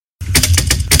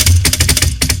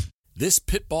This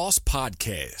Pit Boss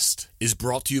podcast is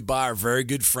brought to you by our very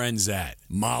good friends at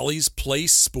Molly's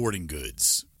Place Sporting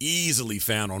Goods. Easily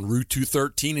found on Route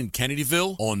 213 in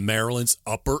Kennedyville on Maryland's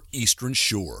Upper Eastern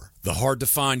Shore. The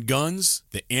hard-to-find guns,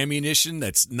 the ammunition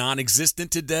that's non-existent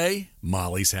today,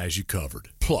 Molly's has you covered.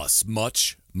 Plus,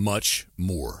 much, much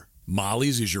more.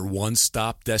 Molly's is your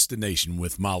one-stop destination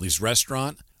with Molly's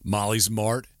Restaurant, Molly's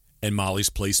Mart, and Molly's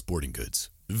Place Sporting Goods.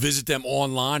 Visit them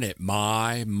online at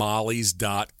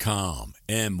mymollys.com,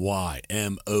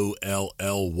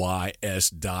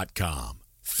 MYMOLLYS.com.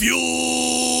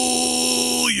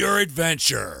 Fuel your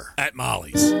adventure at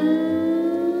Molly's.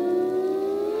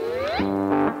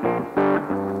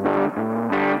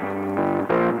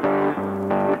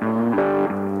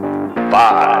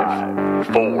 5,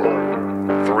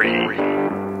 4, 3,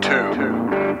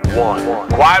 2, 1.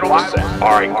 Quiet on the set. All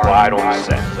right, quiet on the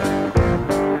set.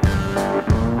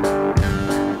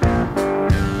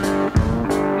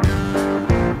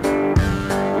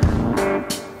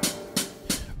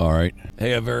 All right.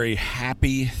 Hey, a very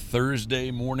happy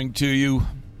Thursday morning to you.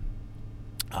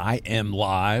 I am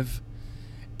live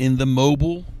in the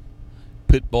mobile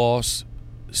Pit Boss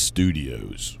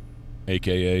Studios,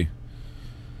 a.k.a.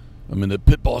 I'm in the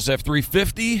Pit Boss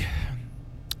F350.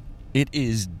 It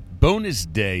is bonus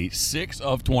day 6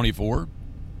 of 24.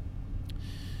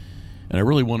 And I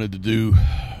really wanted to do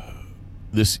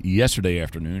this yesterday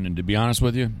afternoon. And to be honest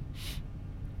with you,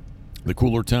 the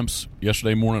cooler temps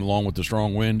yesterday morning, along with the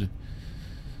strong wind, by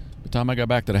the time I got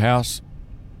back to the house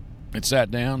and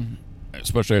sat down,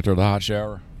 especially after the hot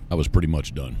shower, I was pretty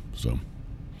much done. So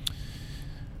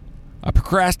I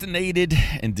procrastinated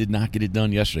and did not get it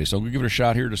done yesterday. So I'm going to give it a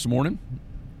shot here this morning.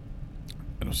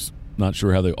 I'm not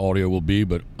sure how the audio will be,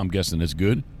 but I'm guessing it's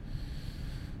good.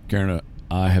 Karen,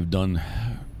 I have done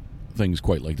things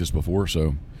quite like this before,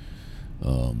 so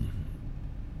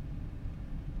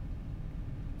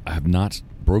I have not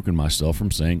broken myself from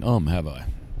saying, have I?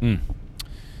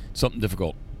 Something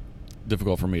difficult.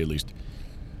 Difficult for me, at least.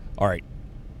 All right.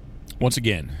 Once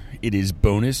again, it is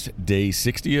bonus day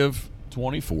 60 of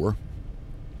 24.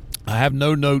 I have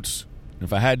no notes.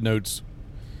 If I had notes,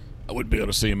 I wouldn't be able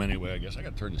to see them anyway, I guess. I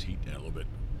got to turn this heat down a little bit.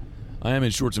 I am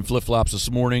in shorts and flip-flops this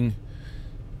morning.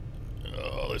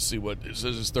 Let's see what it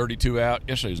says. It's 32 out.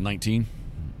 Yesterday was 19.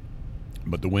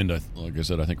 But the wind, like I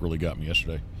said, I think really got me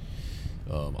yesterday.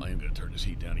 I am going to turn this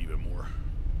heat down even more.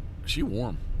 Is she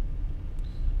warm?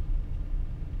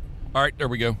 All right, there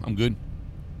we go. I'm good.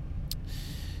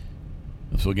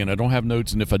 So again, I don't have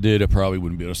notes, and if I did, I probably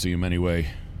wouldn't be able to see them anyway.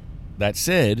 That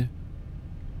said,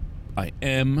 I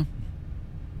am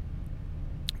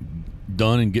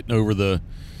done and getting over the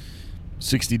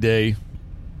 60-day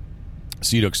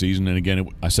sea duck season. And again,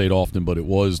 I say it often, but it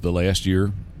was the last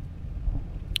year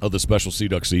of the special sea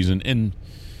duck season in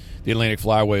the Atlantic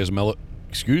Flyway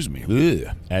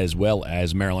as well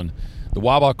as Maryland. The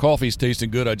Wawa coffee's tasting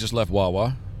good. I just left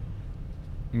Wawa.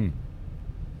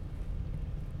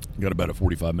 Got about a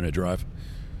 45-minute drive.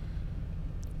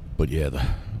 But yeah,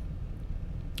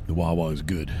 the Wawa is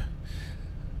good.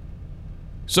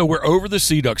 So we're over the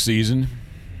sea duck season.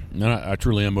 And I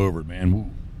truly am over it,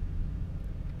 man.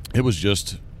 It was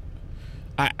just...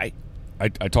 I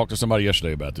talked to somebody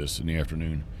yesterday about this in the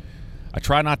afternoon. I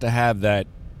try not to have that...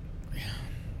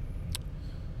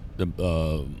 The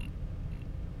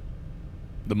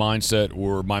mindset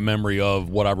or my memory of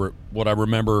what I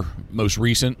remember most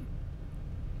recent,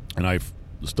 and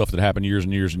the stuff that happened years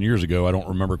and years and years ago, I don't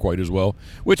remember quite as well,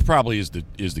 which probably is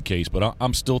the case. But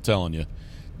I'm still telling you,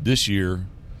 this year,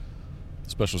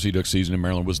 special sea duck season in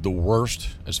Maryland was the worst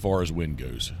as far as wind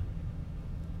goes.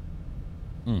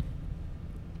 The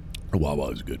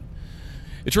Wawa is good.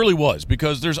 It really was,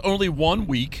 because there's only 1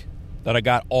 week that I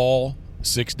got all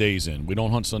 6 days in. We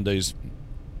don't hunt Sundays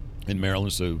in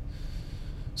Maryland, so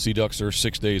sea ducks are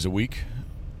 6 days a week.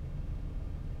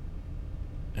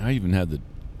 I even had the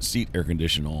seat air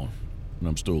condition on, and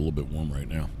I'm still a little bit warm right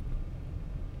now.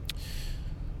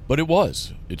 But it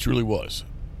truly was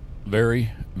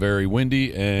very, very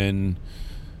windy, and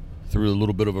through a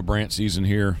little bit of a brant season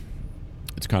here,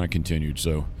 it's kind of continued.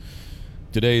 So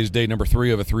today is day number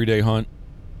 3 of a 3-day hunt.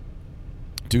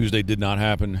 Tuesday did not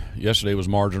happen. Yesterday was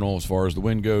marginal as far as the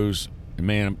wind goes. And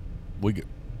man, we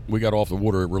got off the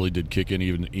water. It really did kick in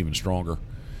even stronger.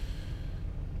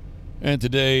 And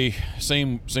today,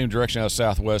 same direction out of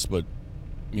southwest, but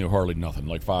hardly nothing,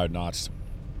 like 5 knots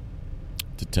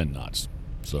to 10 knots.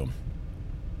 So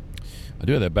I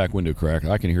do have that back window crack.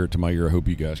 I can hear it to my ear. I hope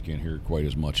you guys can't hear it quite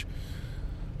as much.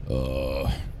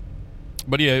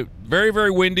 But yeah, very,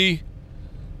 very windy.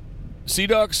 Sea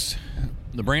ducks,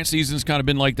 the brant season's kind of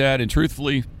been like that, and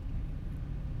truthfully,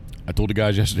 I told the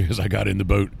guys yesterday as I got in the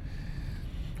boat,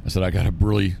 I said I got a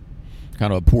really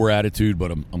kind of a poor attitude,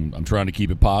 but I'm trying to keep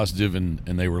it positive, and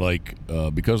they were like,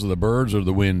 because of the birds or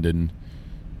the wind, and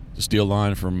to steal a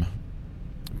line from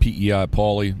PEI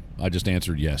Paulie, I just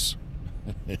answered yes.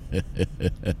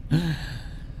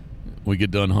 We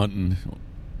get done hunting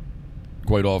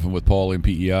quite often with Paulie and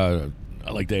PEI.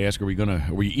 I like to ask, are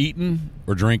we eating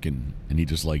or drinking? And he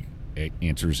just like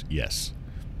answers yes.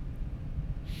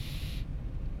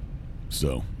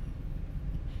 So,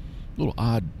 a little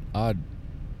odd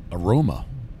aroma.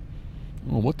 I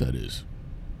don't know what that is.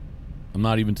 I'm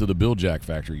not even to the Biljack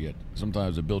factory yet.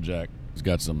 Sometimes the Biljack has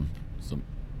got some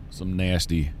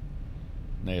nastiness.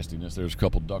 There's a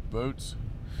couple duck boats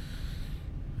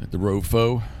at the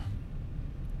Rofo.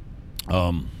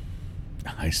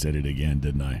 I said it again,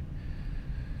 didn't I?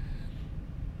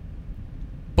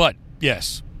 But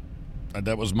yes,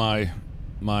 that was my.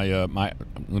 I'm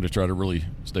going to try to really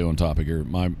stay on topic here.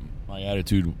 My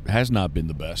attitude has not been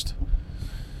the best,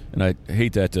 and I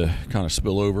hate that to kind of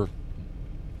spill over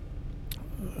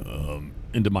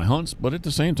into my hunts. But at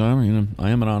the same time, I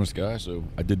am an honest guy, so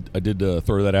I did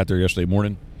throw that out there yesterday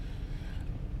morning.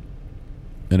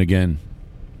 And again,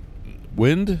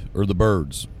 wind or the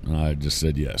birds? And I just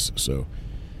said yes. So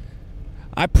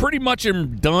I pretty much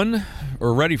am done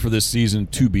or ready for this season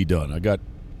to be done. I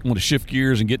want to shift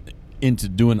gears and get into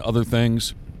doing other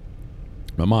things.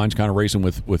 My mind's kind of racing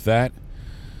with that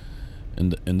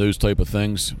and those type of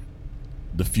things.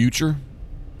 The future,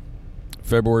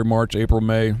 February, March, April,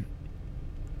 May,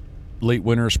 late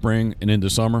winter, spring, and into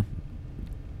summer.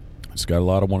 It's got a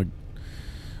lot I want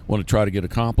to try to get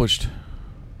accomplished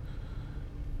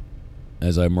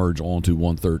as I merge onto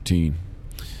 113.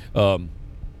 I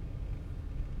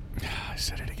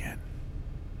said it again.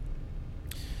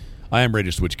 I am ready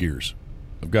to switch gears.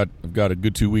 I've got a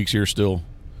good 2 weeks here still.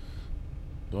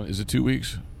 Is it 2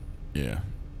 weeks? Yeah.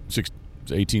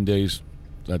 18 days.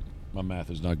 That my math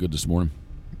is not good this morning.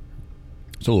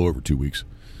 It's a little over 2 weeks.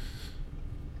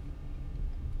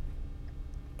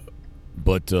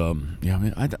 But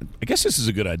yeah, I guess this is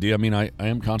a good idea. I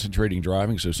am concentrating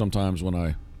driving, so sometimes when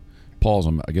I pause,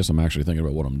 I guess I'm actually thinking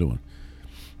about what I'm doing.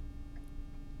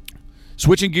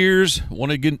 Switching gears,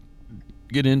 want to get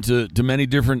into many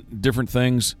different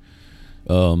things.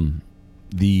 I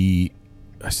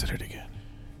said it again.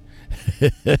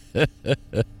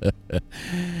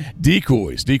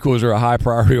 Decoys are a high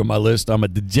priority on my list. I'm a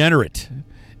degenerate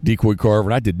decoy carver,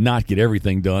 and I did not get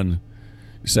everything done,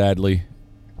 sadly,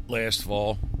 last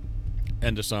fall.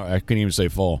 End of summer. I couldn't even say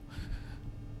fall.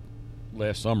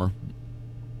 Last summer.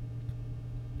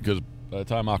 Because by the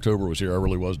time October was here, I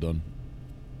really was done.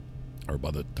 Or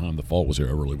by the time the fall was here,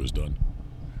 I really was done.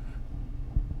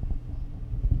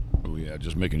 Oh, yeah,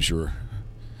 just making sure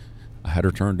I had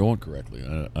her turned on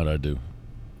correctly. I do.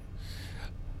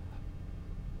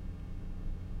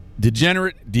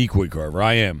 Degenerate decoy carver.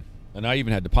 I am. And I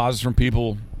even had deposits from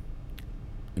people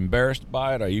embarrassed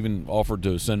by it. I even offered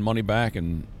to send money back,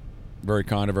 and very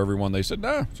kind of everyone. They said,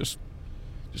 nah, just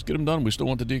get them done. We still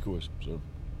want the decoys. So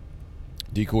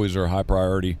decoys are a high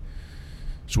priority.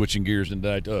 Switching gears, and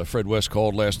Fred West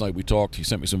called last night. We talked. He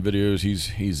sent me some videos.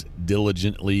 He's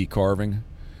diligently carving.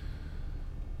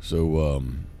 So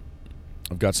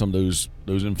I've got some of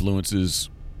those influences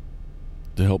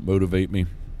to help motivate me.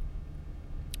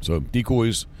 So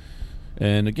decoys,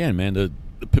 and again, man, the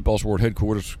Pit Boss World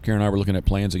headquarters. Karen and I were looking at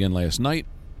plans again last night.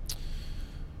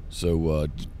 So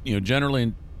generally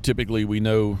and typically we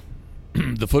know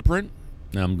the footprint.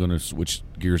 Now I'm going to switch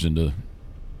gears into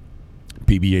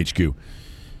PBHQ.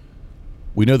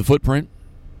 We know the footprint.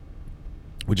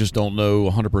 We just don't know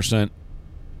 100%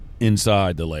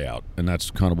 inside the layout, and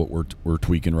that's kind of what we're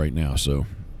tweaking right now. So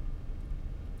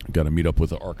I've got to meet up with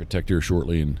the architect here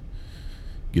shortly and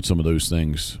get some of those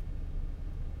things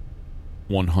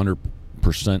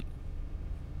 100%.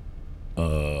 I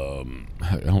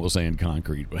almost saying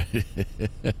concrete, but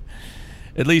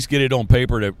at least get it on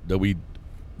paper that we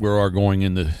are going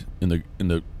in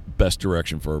the best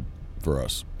direction for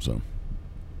us. So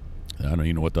I don't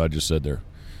even know what I just said there.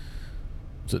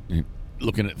 So,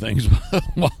 looking at things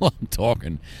while I'm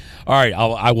talking. All right,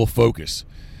 I will focus.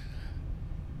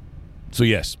 So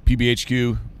yes,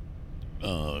 PBHQ,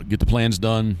 get the plans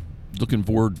done. Looking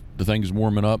forward to things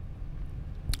warming up.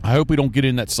 I hope we don't get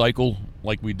in that cycle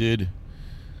like we did.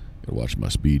 Gotta watch my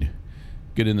speed.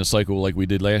 Get in the cycle like we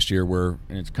did last year, where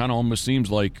and it kind of almost seems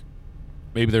like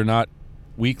maybe they're not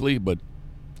weekly, but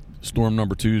storm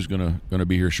number 2 is gonna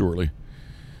be here shortly.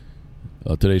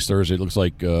 Today's Thursday. It looks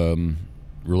like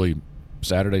really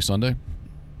Saturday, Sunday,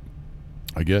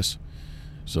 I guess.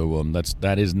 So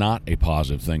that is not a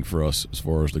positive thing for us as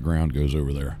far as the ground goes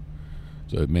over there.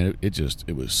 So man,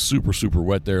 it was super, super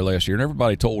wet there last year, and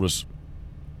everybody told us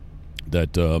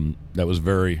that that was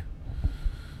very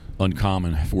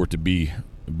uncommon for it to be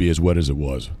as wet as it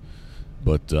was.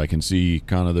 But I can see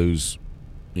kind of those,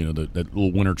 that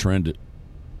little winter trend, at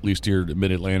least here at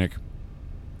Mid-Atlantic,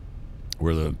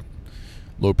 where the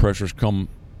low pressures come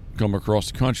across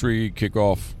the country, kick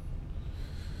off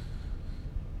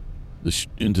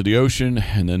into the ocean,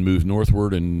 and then move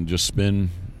northward and just spin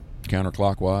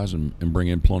counterclockwise and bring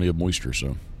in plenty of moisture.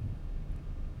 So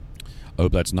I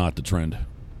hope that's not the trend.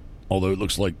 Although it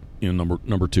looks like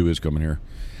number 2 is coming here.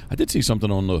 I did see something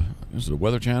on the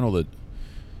Weather Channel that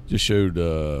just showed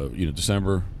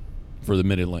December for the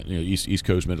Mid-Atlantic, East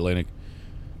Coast Mid-Atlantic.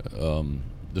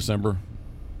 December,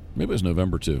 maybe it was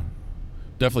November too.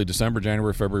 Definitely December,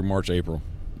 January, February, March, April.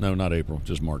 No, not April,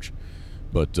 just March.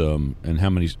 But and how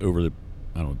many over the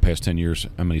past 10 years?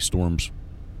 How many storms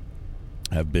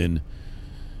have been?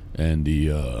 And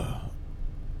the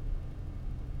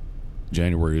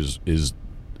January is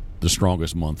the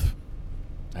strongest month,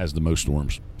 has the most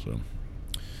storms. So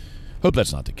hope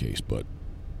that's not the case. But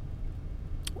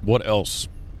what else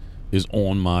is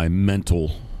on my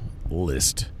mental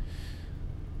list?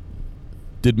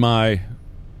 Did my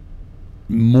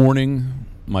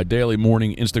daily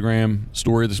morning Instagram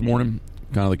story this morning,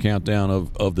 kind of the countdown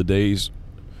of the days,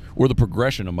 or the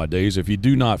progression of my days. If you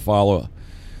do not follow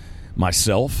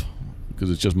myself, because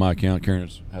it's just my account, Karen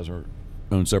has her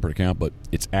own separate account, but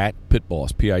it's at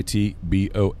Pitboss,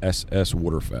 Pitboss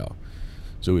Waterfowl.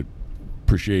 So we'd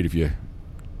appreciate if you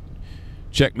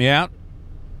check me out.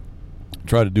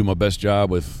 Try to do my best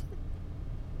job with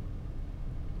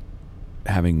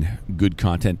having good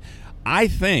content. I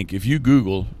think if you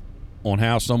Google on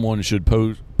how someone should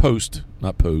post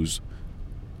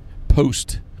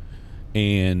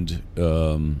and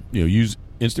use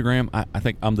Instagram, I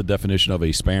think I'm the definition of a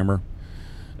spammer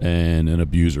and an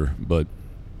abuser, but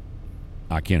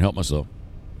I can't help myself.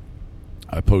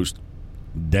 I post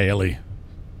daily.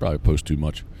 Probably post too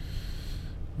much.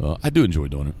 I do enjoy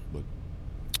doing it, but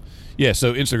yeah.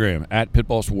 So Instagram at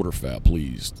Pitboss Waterfowl,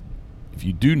 please. If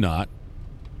you do not,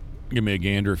 give me a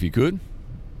gander if you could.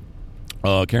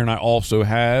 Karen and I also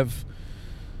have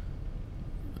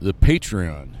the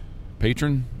Patreon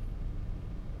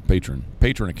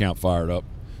account fired up.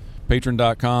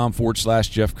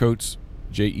 Patreon.com/Jeff Coates,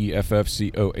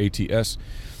 JEFFCOATS.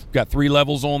 Got 3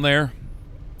 levels on there.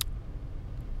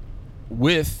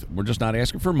 We're just not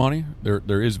asking for money.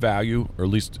 There is value, or at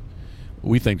least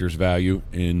we think there's value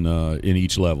in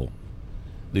each level.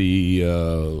 The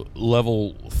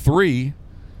level 3,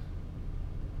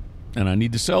 and I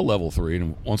need to sell level 3,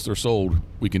 and once they're sold,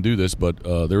 we can do this. But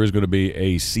there is going to be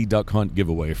a sea duck hunt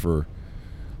giveaway for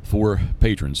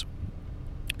patrons.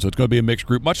 So it's going to be a mixed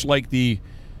group, much like the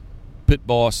Pit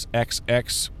Boss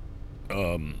XX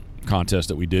contest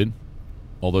that we did.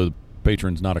 Although the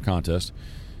patron's not a contest,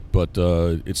 but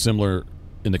it's similar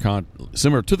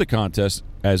similar to the contest,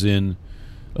 as in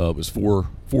it was four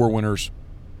winners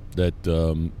that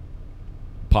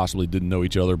possibly didn't know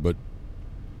each other, but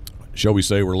shall we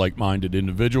say we're like-minded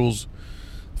individuals,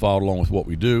 followed along with what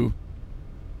we do,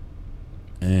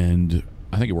 and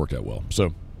I think it worked out well.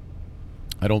 So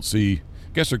I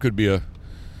guess there could be a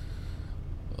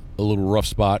little rough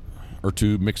spot or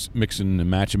two mixing and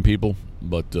matching people,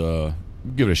 but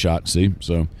give it a shot and see.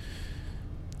 So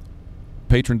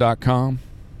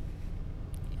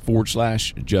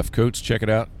patreon.com/Jeff Coates. Check it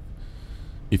out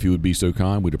if you would be so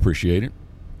kind. We'd appreciate it.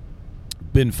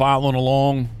 Been following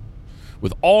along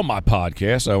with all my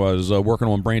podcasts. I was working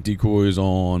on brant decoys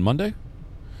on Monday,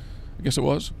 I guess it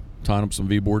was, tying up some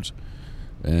V-boards,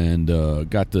 and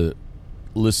got to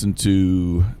listen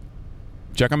to,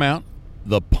 check them out,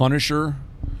 the Punisher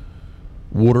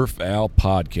Waterfowl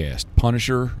Podcast.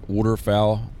 Punisher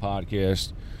Waterfowl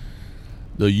Podcast,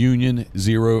 the Union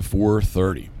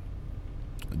 0430.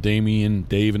 Dave and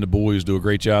the boys do a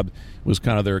great job. It was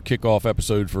kind of their kickoff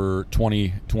episode for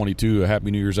 2022, a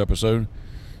Happy New Year's episode.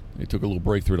 They took a little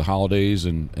break through the holidays,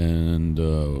 and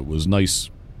it was nice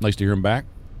to hear them back.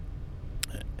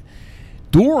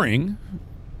 During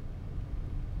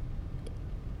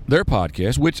their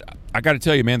podcast, which I got to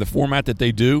tell you, man, the format that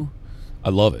they do, I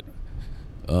love it.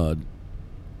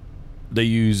 They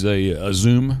use a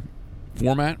Zoom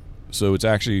format, so it's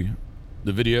actually,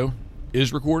 the video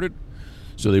is recorded,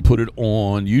 so they put it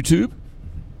on YouTube.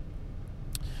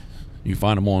 You can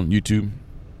find them on YouTube,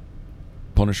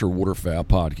 Punisher Waterfowl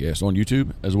Podcast on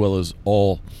YouTube, as well as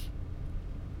all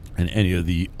and any of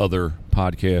the other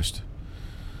podcast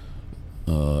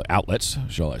outlets,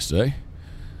 shall I say.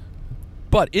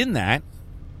 But in that,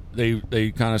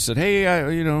 they kind of said, hey,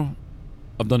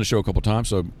 I've done the show a couple times,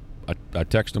 so I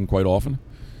text them quite often,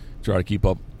 try to keep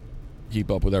up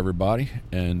with everybody,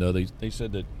 and they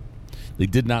said that they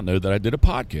did not know that I did a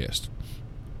podcast.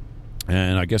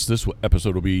 And I guess this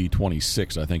episode will be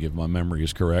 26, I think, if my memory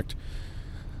is correct.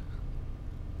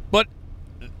 But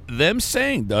them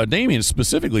saying, Damien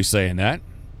specifically saying that,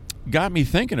 got me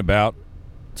thinking about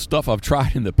stuff I've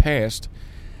tried in the past,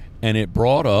 and it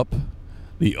brought up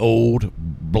the old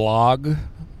Blog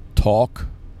Talk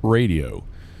Radio,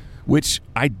 which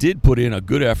I did put in a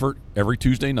good effort every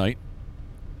Tuesday night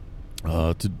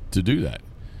to do that,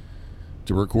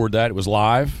 to record that. It was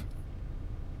live,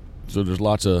 so there's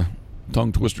lots of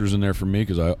tongue twisters in there for me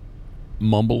because I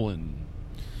mumble, and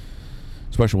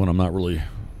especially when I'm not really,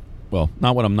 well,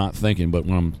 not when I'm not thinking, but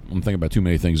when I'm thinking about too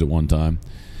many things at one time.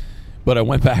 But I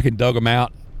went back and dug them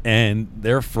out, and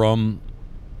they're from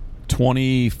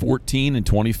 2014 and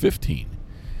 2015.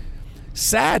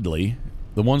 Sadly,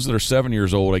 the ones that are 7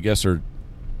 years old, I guess, are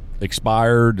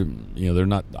expired. They're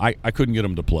not. I couldn't get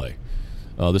them to play.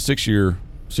 The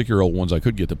 6-year-old ones I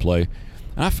could get to play.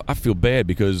 And I feel bad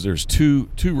because there's two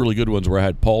really good ones where I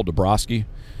had Paul Dabrowski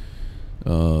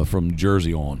from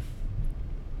Jersey on,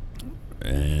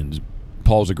 and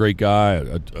Paul's a great guy,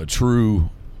 a true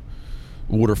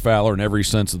waterfowler in every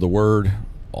sense of the word.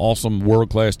 Awesome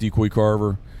world-class decoy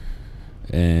carver,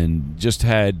 and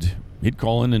he'd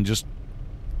call in and just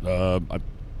I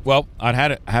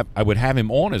would have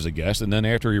him on as a guest, and then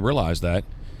after he realized that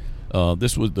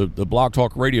this was the Blog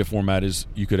Talk Radio format is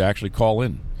you could actually call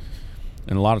in.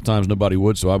 And a lot of times nobody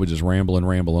would, so I would just ramble,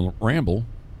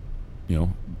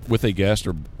 with a guest,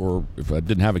 or if I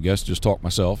didn't have a guest, just talk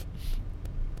myself,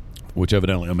 which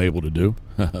evidently I'm able to do.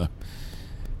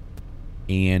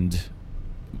 And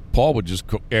Paul would just,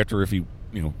 after if he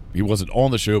wasn't on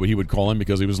the show, but he would call in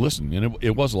because he was listening, and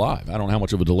it was live. I don't know how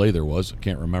much of a delay there was. I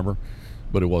can't remember,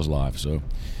 but it was live. So,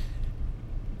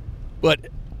 but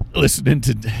listening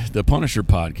to the Punisher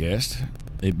podcast,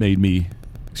 it made me.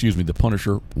 The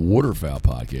Punisher Waterfowl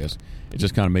podcast. It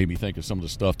just kind of made me think of some of the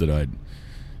stuff that I'd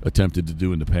attempted to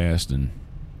do in the past, and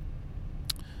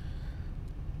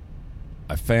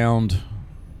I found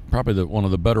probably one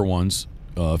of the better ones.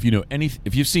 If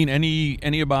you've seen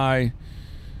any of my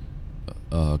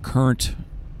current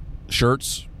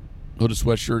shirts, hooded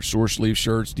sweatshirts, short sleeve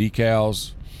shirts,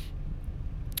 decals,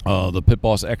 the Pit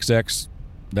Boss XX,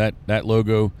 that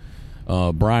logo,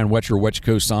 Brian Wetcher,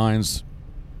 Wetchco Signs.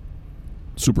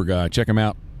 Super guy. Check him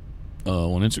out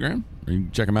on Instagram. Or you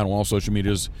can check him out on all social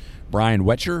medias. Brian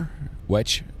Wetcher,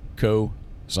 Wetchco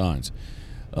Signs.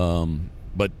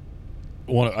 But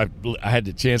I had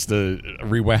the chance to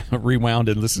rewound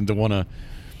and listen to one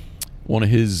of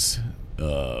his,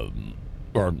 or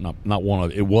not one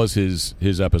of. It was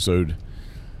his episode.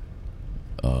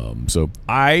 So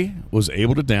I was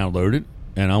able to download it,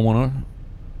 and I want to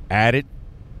add it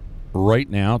right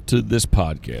now to this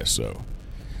podcast. So.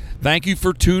 Thank you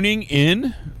for tuning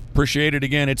in. Appreciate it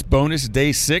again. It's bonus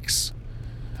day 6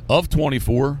 of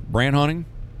 24 brand hunting.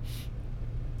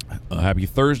 Happy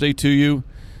Thursday to you,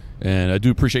 and I do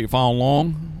appreciate you following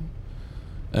along.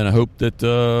 And I hope that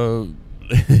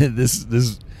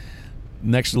this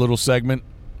next little segment,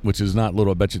 which is not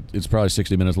little, I bet you it's probably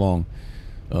 60 minutes long,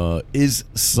 is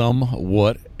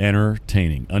somewhat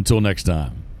entertaining. Until next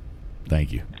time,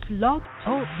 thank you. Blog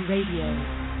Talk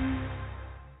Radio.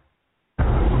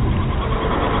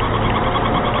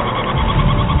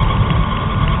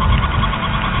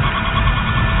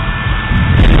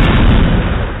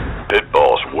 Pit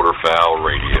Boss Waterfowl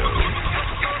Radio.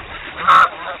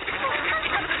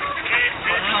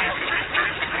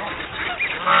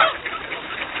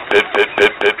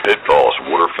 Pit Boss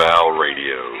Waterfowl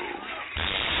Radio.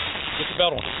 Get the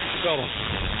belt on.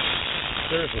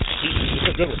 Seriously, this is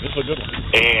a good one.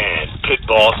 And Pit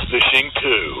Boss Fishing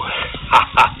 2. Ha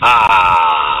ha ha.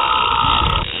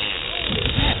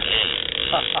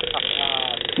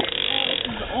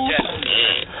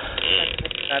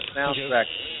 That sounds back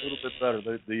a little bit better.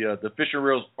 The fishing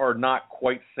reels are not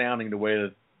quite sounding the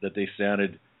way that they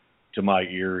sounded to my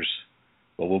ears,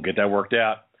 but we'll get that worked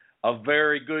out. A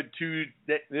very good Tuesday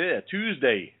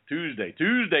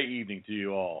evening to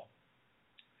you all.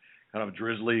 Kind of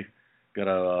drizzly, got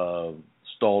a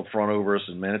stalled front over us,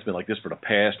 and man, it's been like this for the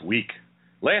past week.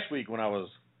 Last week when I was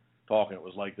talking, it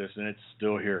was like this, and it's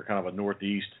still here, kind of a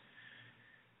northeast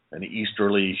and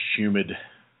easterly, humid.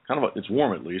 It's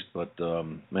warm at least, but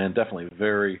man, definitely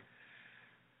very,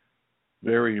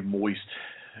 very moist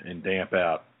and damp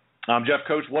out. I'm Jeff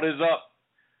Coach. What is up?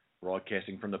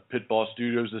 Broadcasting from the Pit Boss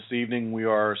Studios this evening. We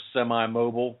are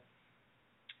semi-mobile,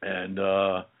 and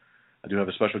I do have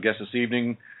a special guest this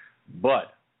evening,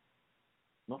 but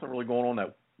nothing really going on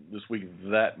this week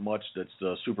that much that's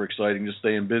super exciting. Just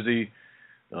staying busy.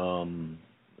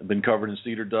 I've been covered in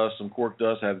cedar dust, some cork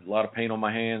dust. I have a lot of paint on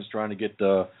my hands trying to get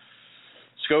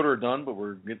Scoter done, but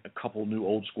we're getting a couple new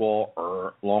old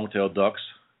squaw long-tail ducks,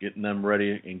 getting them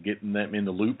ready and getting them in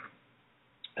the loop,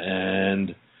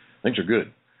 and things are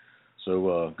good.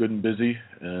 So good and busy,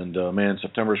 and man,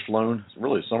 September's flown.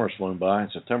 Really, summer's flown by,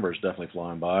 and September is definitely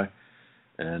flying by,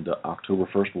 and October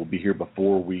 1st will be here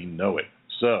before we know it.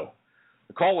 So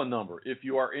the call-in number, if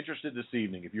you are interested this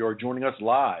evening, if you are joining us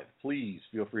live, please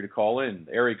feel free to call in.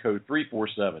 Area code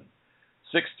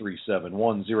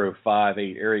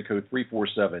 347-637-1058. Area code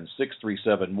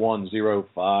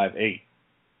 347-637-1058.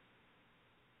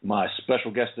 My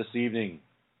special guest this evening,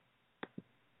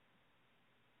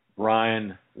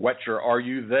 Brian Wetcher. Are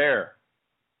you there?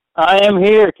 I am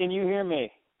here. Can you hear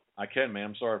me? I can, man.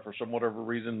 I'm sorry. For some whatever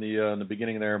reason, in the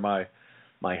beginning there, my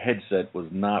headset was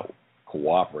not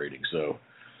cooperating. So,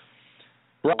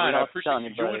 Brian, I appreciate you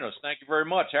joining us. Thank you very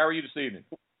much. How are you this evening?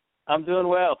 I'm doing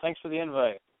well. Thanks for the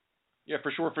invite. Yeah,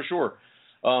 for sure.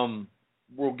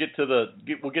 We'll get to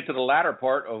the latter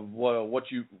part of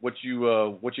what you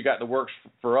got in the works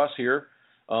for us here.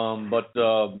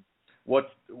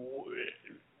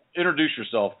 Introduce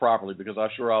yourself properly, because I'm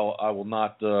sure I will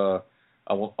not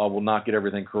get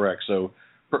everything correct. So,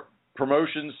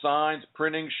 promotions, signs,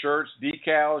 printing, shirts,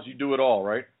 decals, you do it all,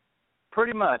 right?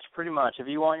 Pretty much. If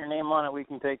you want your name on it, we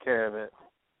can take care of it.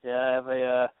 Yeah,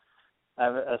 I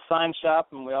have a sign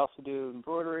shop, and we also do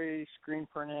embroidery, screen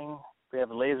printing. We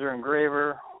have a laser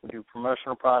engraver. We do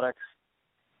promotional products.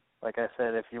 Like I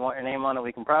said, if you want your name on it,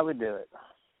 we can probably do it.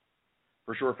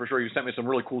 For sure. You sent me some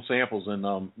really cool samples,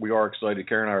 and we are excited.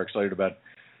 Karen and I are excited about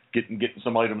getting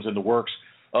some items in the works.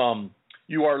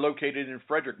 You are located in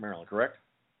Frederick, Maryland, correct?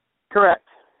 Correct.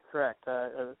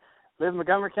 Live in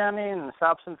Montgomery County and the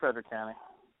shop's in Frederick County.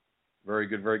 Very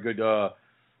good.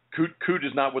 Coot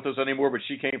is not with us anymore, but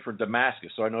she came from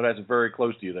Damascus, so I know that's very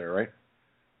close to you there, right?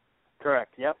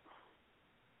 Correct. Yep.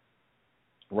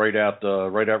 Right out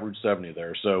Route 70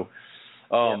 there. So,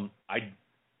 yep.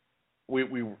 We've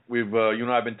you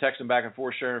and I have been texting back and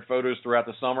forth, sharing photos throughout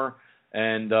the summer,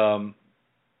 and I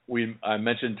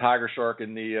mentioned Tiger Shark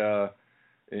in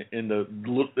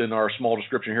our small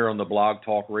description here on the Blog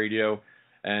Talk Radio,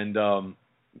 and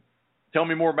tell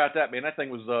me more about that, man. That thing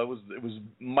was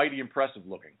mighty impressive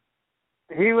looking.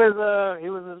 He was a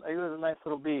nice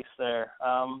little beast there.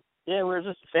 We were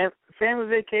just a family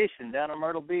vacation down on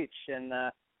Myrtle Beach,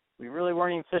 and we really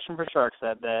weren't even fishing for sharks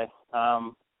that day.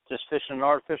 Just fishing an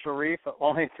artificial reef,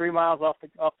 only 3 miles off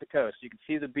the coast. You could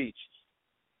see the beach,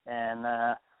 and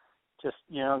just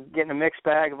getting a mixed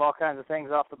bag of all kinds of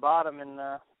things off the bottom. And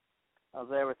I was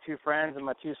there with 2 friends and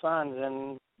my 2 sons,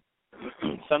 and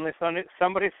suddenly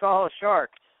somebody saw a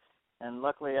shark. And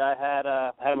luckily, I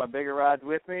had my bigger rods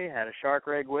with me, had a shark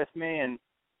rig with me, and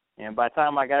by the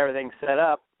time I got everything set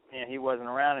up, he wasn't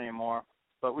around anymore.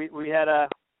 But we had a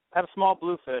small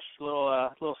bluefish,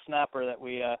 little snapper that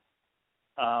we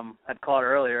had caught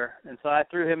earlier, and so I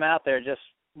threw him out there just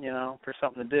for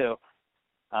something to do.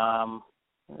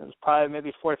 It was probably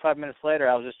maybe 45 minutes later.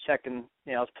 I was just checking,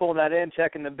 I was pulling that in,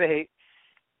 checking the bait,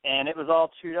 and it was all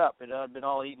chewed up. It had been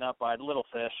all eaten up by little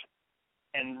fish.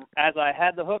 And as I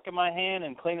had the hook in my hand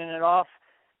and cleaning it off,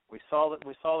 we saw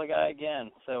the guy again.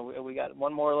 So we got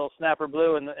one more little snapper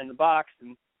blue in the box,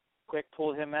 and quick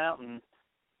pulled him out, and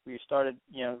we started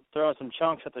throwing some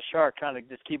chunks at the shark, trying to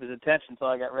just keep his attention until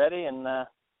I got ready. And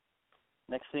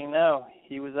next thing you know,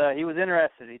 he was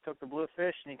interested. He took the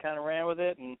bluefish and he kind of ran with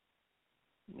it and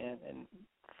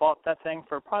fought that thing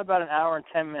for probably about an hour and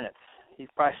 10 minutes. He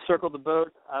probably circled the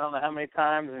boat I don't know how many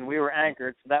times, and we were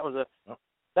anchored. So that was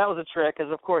a trick,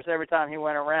 because of course every time he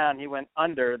went around, he went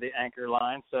under the anchor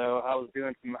line. So I was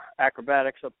doing some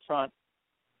acrobatics up front,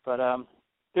 but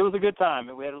it was a good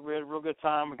time. We had a real good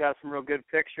time. We got some real good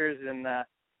pictures, and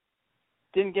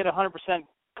didn't get 100%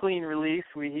 clean release.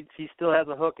 He still has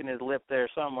a hook in his lip there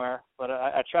somewhere, but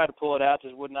I tried to pull it out,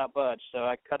 just would not budge. So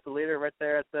I cut the leader right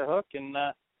there at the hook, and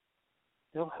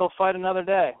he'll fight another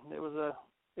day.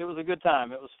 It was a good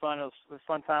time. It was fun. It was a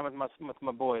fun time with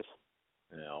my boys.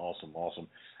 Yeah, awesome.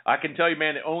 I can tell you,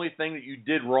 man, the only thing that you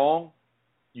did wrong,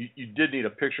 you did need a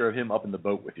picture of him up in the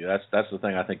boat with you. That's the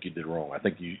thing I think you did wrong. I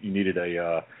think you needed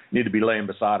need to be laying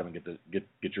beside him and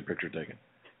get your picture taken.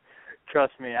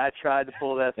 Trust me, I tried to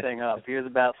pull that thing up. He was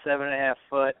about 7.5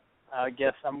 foot.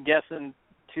 I'm guessing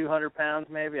 200 pounds,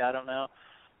 maybe. I don't know.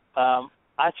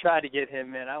 I tried to get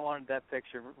him in. I wanted that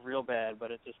picture real bad,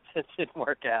 but it didn't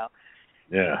work out.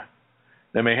 Yeah,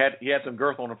 I mean, he had some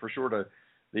girth on him for sure.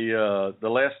 The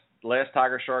last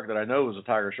tiger shark that I know was a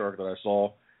tiger shark that I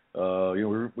saw. We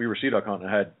were sea duck hunting.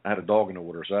 I had a dog in the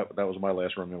water, so that was my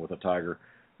last run in with a tiger.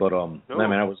 But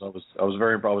man, I was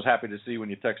very impressed. I was happy to see when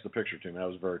you text the picture to me. That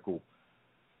was very cool.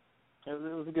 It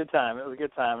was a good time. It was a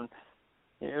good time.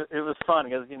 It was fun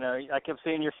because I kept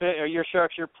seeing your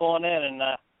sharks you're pulling in, and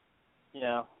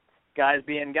guys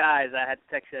being guys, I had to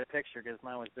text you a picture because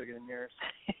mine was bigger than yours.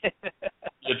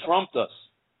 You trumped us.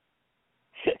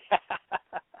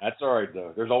 That's all right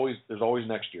though. There's always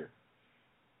next year.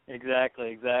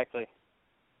 Exactly.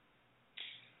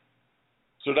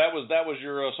 So that was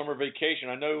your summer vacation.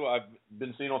 I know I've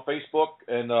been seeing on Facebook,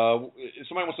 and if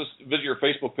somebody wants to visit your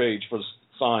Facebook page for the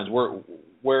signs,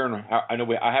 where and how, I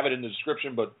know I have it in the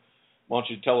description, but why don't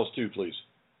you tell us too, please?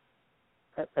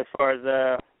 As far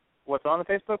as what's on the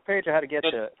Facebook page, or how to get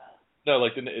to it? No,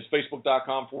 like it's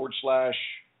facebook.com/.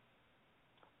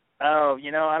 Oh,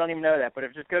 I don't even know that. But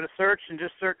if just go to search and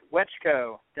just search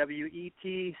Wetchco,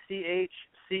 WETCHCO,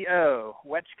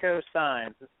 Wetchco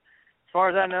Signs. As far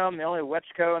as I know, I'm the only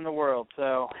Wetchco in the world.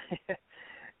 So.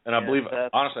 And I believe,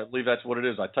 honestly, that's what it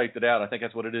is. I typed it out. I think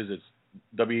that's what it is. It's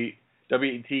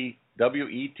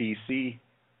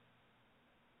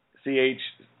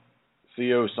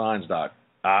WETCHCO signs .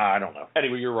 I don't know.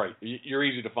 Anyway, you're right. You're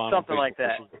easy to find. Something like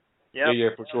that. Yep. Yeah,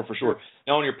 for sure.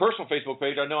 Now, on your personal Facebook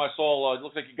page, I know I saw. It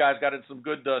looks like you guys got in some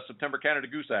good September Canada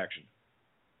Goose action.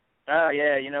 Oh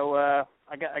yeah,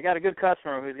 I got a good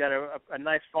customer who's got a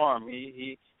nice farm.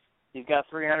 He's got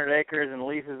 300 acres and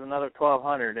leases another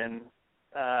 1,200, and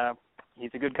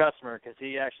he's a good customer because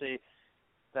he actually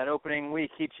that opening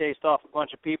week he chased off a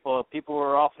bunch of people. People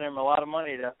were offering him a lot of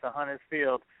money to hunt his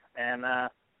field, and I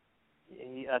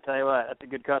tell you what, that's a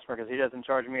good customer because he doesn't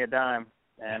charge me a dime.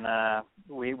 And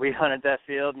we hunted that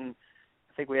field, and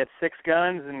I think we had 6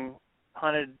 guns and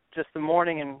hunted just the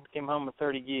morning and came home with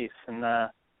 30 geese, and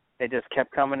they just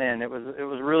kept coming in. It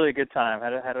was really a good time.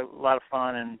 Had a lot of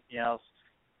fun, and I was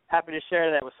happy to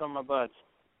share that with some of my buds.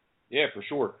 Yeah, for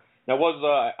sure. Now,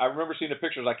 I remember seeing the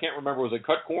pictures. I can't remember, was it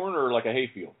cut corn or like a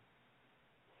hayfield?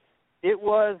 It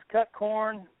was cut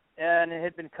corn, and it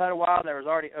had been cut a while, and there was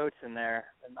already oats in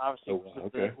there. And obviously,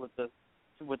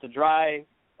 with the dry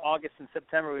August and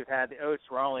September we've had, the oats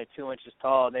were only 2 inches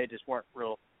tall, and they just weren't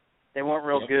real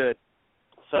good.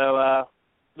 So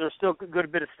there's still a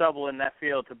good bit of stubble in that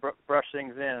field to brush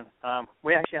things in.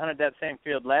 We actually hunted that same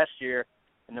field last year,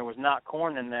 and there was not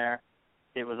corn in there.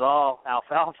 It was all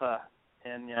alfalfa,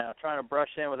 and trying to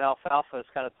brush in with alfalfa is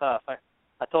kind of tough. I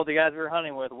told the guys we were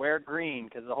hunting with, wear green,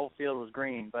 because the whole field was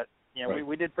green. But right.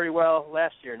 we did pretty well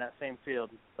last year in that same field,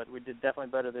 but we did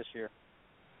definitely better this year.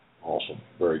 Awesome,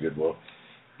 very good. Well,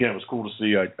 it was cool to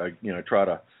see. I try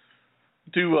to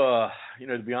do. To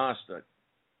be honest, I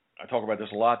talk about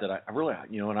this a lot. That I really,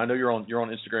 and I know you're on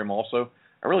Instagram also.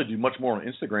 I really do much more on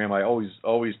Instagram. I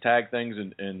always tag things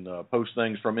and post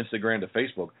things from Instagram to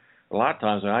Facebook. A lot of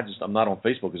times, I'm not on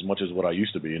Facebook as much as what I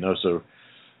used to be. So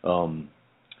I don't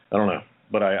know.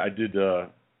 But I did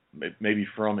maybe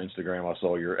from Instagram. I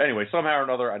saw anyway. Somehow or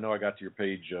another, I know I got to your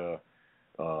page. To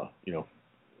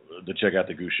check out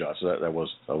the goose shot. So that was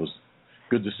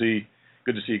good to see.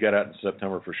 Good to see you got out in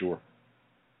September for sure.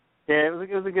 Yeah, it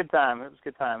was a good time. It was a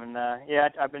good time, and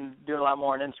I've been doing a lot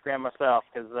more on Instagram myself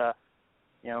because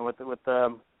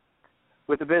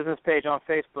with the business page on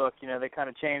Facebook, they kind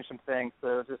of changed some things.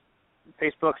 So just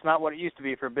Facebook's not what it used to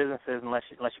be for businesses unless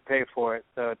you pay for it.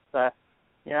 So it's I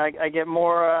get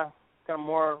more kind of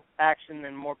more action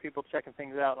and more people checking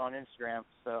things out on Instagram.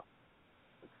 So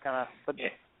it's kind of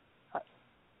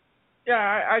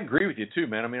Yeah, I agree with you too,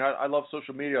 man. I mean, I love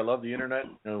social media. I love the internet.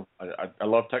 I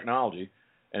love technology,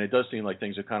 and it does seem like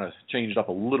things have kind of changed up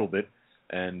a little bit.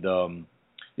 And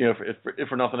if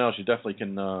for nothing else, you definitely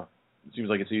can. It seems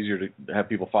like it's easier to have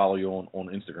people follow you on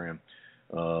Instagram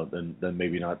than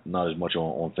maybe not as much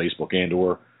on Facebook, and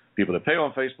or people that pay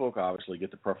on Facebook obviously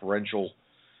get the preferential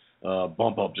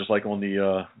bump up, just like on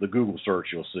the Google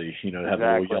search. You'll see, have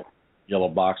the little yellow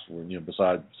box where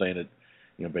besides saying it.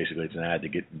 Basically it's an ad to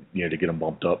get them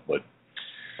bumped up, but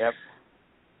yep.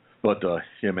 But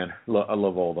man, I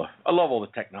love all the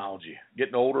technology.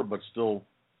 Getting older, but still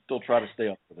try to stay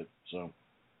up with it. So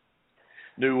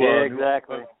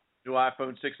exactly. New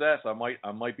iPhone 6s.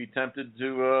 I might be tempted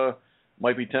to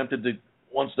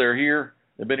once they're here.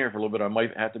 They've been here for a little bit. I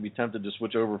might have to be tempted to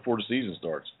switch over before the season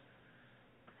starts.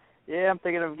 Yeah, I'm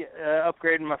thinking of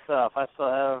upgrading myself. I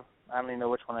don't even know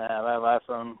which one I have. I have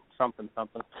iPhone something.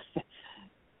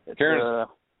 It's, Karen's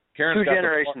 2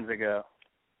 generations ago.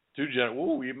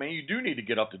 Ooh, man, you do need to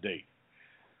get up to date.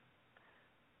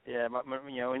 Yeah,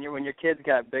 when your kids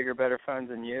got bigger, better phones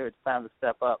than you, it's time to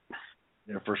step up.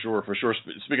 Yeah, for sure, for sure.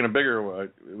 Speaking of bigger,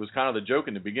 it was kind of the joke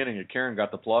in the beginning that Karen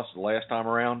got the Plus the last time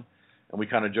around, and we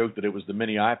kind of joked that it was the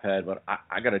mini iPad. But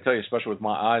I got to tell you, especially with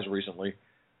my eyes recently,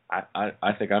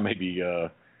 I think I may be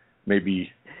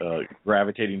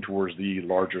gravitating towards the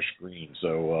larger screen.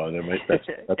 So that's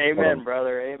amen,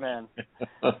 brother, amen.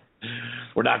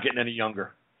 We're not getting any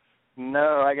younger.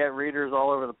 No, I got readers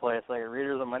all over the place. I got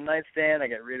readers on my nightstand. I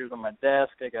got readers on my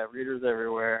desk. I got readers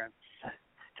everywhere.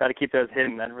 Try to keep those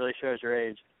hidden. That really shows your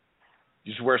age.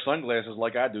 You should wear sunglasses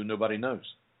like I do. Nobody knows.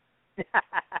 It's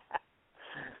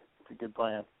a good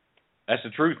plan. That's the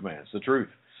truth, man. It's the truth.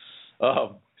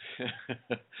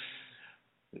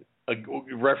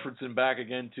 Referencing back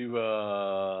again to,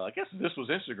 I guess this was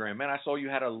Instagram, man. I saw you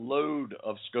had a load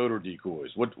of Scoter decoys.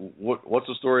 What's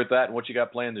the story with that, and what you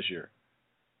got planned this year?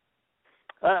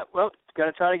 Well, got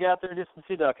to try to get out there and do some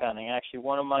sea duck hunting. Actually,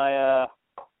 one of my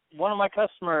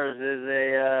customers is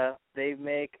they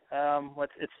make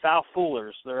it's Foul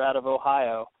Foolers. They're out of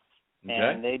Ohio,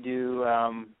 and they do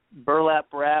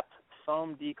burlap wrapped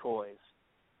foam decoys.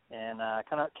 And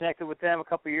kind of connected with them a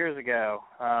couple of years ago.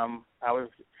 I was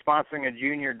sponsoring a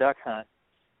junior duck hunt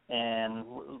and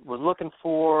was looking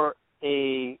for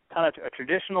a kind of a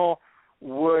traditional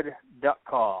wood duck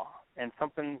call and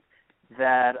something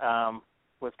that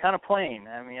was kind of plain.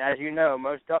 I mean, as you know,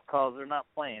 most duck calls are not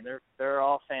plain. They're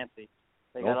all fancy.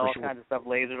 They got all kinds of stuff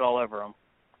lasered all over them.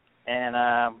 And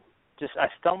I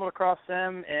stumbled across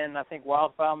them in, I think,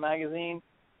 Wildfowl magazine.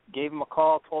 Gave them a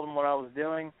call, told them what I was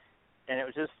doing. And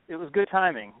it was good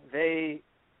timing. They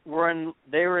were in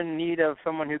need of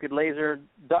someone who could laser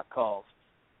duck calls,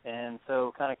 and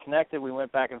so kind of connected. We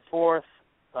went back and forth.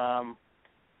 And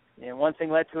one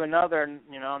thing led to another. And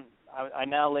I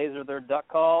now laser their duck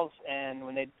calls, and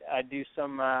when they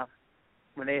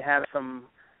have some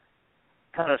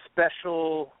kind of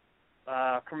special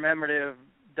commemorative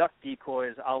duck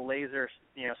decoys, I'll laser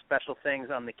special things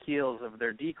on the keels of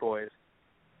their decoys.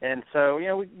 And so,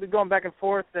 we're going back and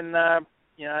forth, and, I'm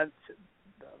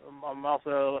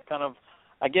also kind of,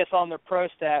 I guess, on their pro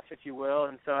staff, if you will,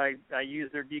 and so I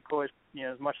use their decoys,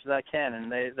 as much as I can,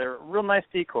 and they're a real nice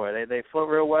decoy. They float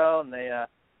real well, and they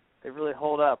really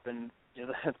hold up, and, and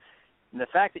the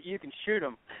fact that you can shoot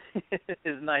them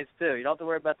is nice, too. You don't have to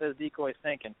worry about those decoys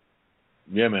sinking.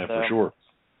 Yeah, man, for sure.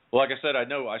 Well, like I said, I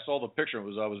saw the picture.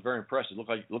 I was very impressed. It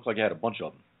looked like you had a bunch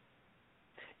of them.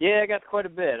 Yeah, I got quite a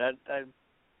bit.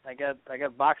 I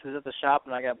got boxes at the shop,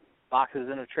 and I got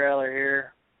boxes in a trailer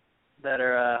here that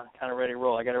are kind of ready to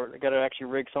roll. I got to actually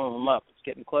rig some of them up. It's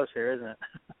getting close here, isn't it?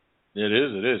 It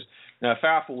is. Now,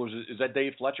 Foul Foolers, is that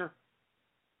Dave Fletcher?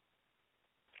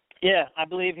 Yeah, I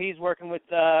believe he's working with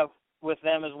them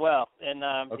as well, and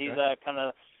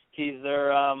he's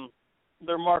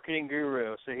their marketing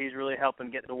guru. So he's really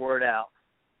helping get the word out.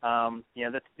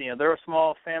 They're a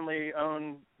small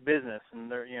family-owned business, and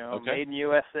they're made in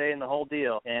USA and the whole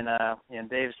deal. And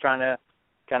Dave's trying to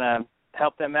kind of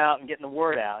help them out and getting the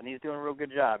word out, and he's doing a real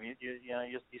good job. You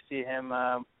see him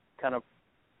kind of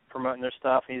promoting their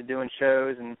stuff. He's doing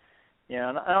shows, and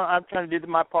and I'm trying to do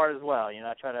my part as well.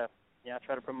 I try to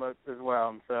promote as well,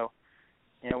 and so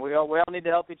we all need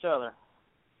to help each other.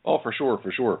 Oh, for sure.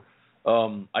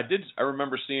 I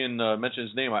remember seeing mention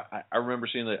his name. I remember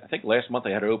seeing that. I think last month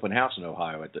they had an open house in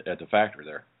Ohio at the factory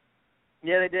there.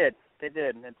 Yeah, they did.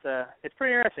 And it's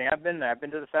pretty interesting. I've been there. I've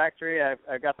been to the factory. I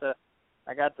got the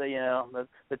the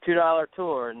 $2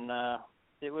 tour, and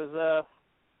it was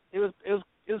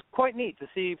quite neat to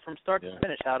see from start to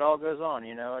finish how it all goes on.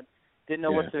 I didn't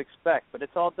know what to expect, but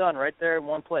it's all done right there in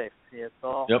one place. Yeah, it's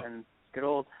all and good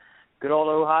old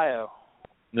Ohio.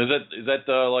 Is that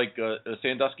like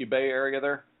Sandusky Bay area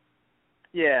there?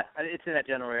 Yeah, it's in that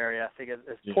general area. I think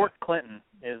it's Port Clinton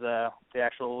is the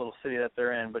actual little city that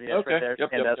they're in. But it's right there,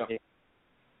 Sandusky.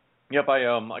 Yep.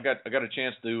 I got a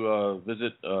chance to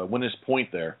visit Winnis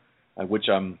Point there, which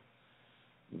I'm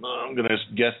going to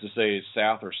guess to say is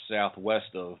south or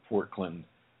southwest of Port Clinton,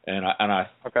 and I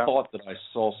thought that I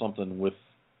saw something with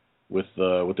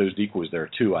those decoys there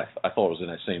too. I thought it was in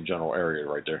that same general area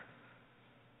right there.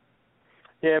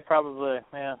 Yeah, probably,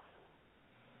 yeah.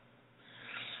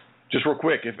 Just real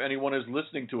quick, if anyone is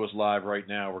listening to us live right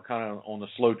now, we're kind of on the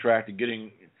slow track to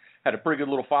had a pretty good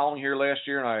little following here last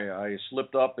year, and I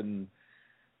slipped up, and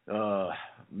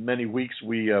many weeks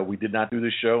we did not do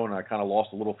this show, and I kind of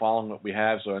lost a little following that we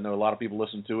have, so I know a lot of people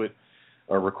listen to it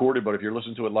recorded, but if you're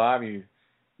listening to it live and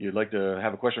you'd like to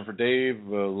have a question for Dave,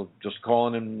 just call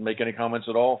in and make any comments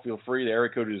at all, feel free. The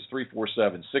area code is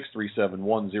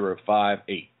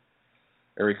 347-637-1058.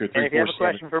 Area code 347. If you have a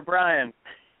question for Brian.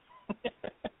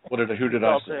 Who did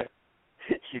I say?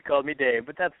 You called me Dave,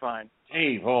 but that's fine.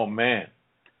 Dave, oh man.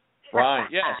 Brian,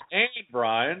 yes, and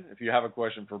Brian, if you have a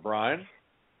question for Brian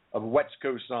of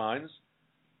Wetsco Signs,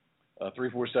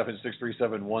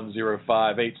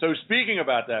 347-637-1058. So speaking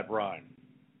about that, Brian.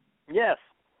 Yes.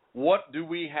 What do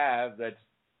we have that's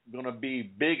going to be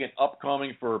big and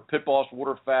upcoming for Pit Boss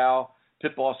waterfowl,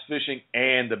 Pit Boss fishing,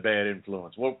 and the Bad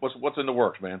Influence? What's in the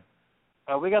works, man?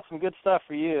 We got some good stuff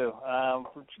for you.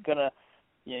 We're gonna,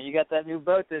 you got that new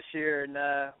boat this year, and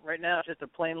right now it's just a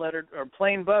plain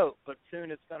boat, but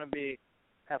soon it's gonna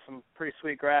have some pretty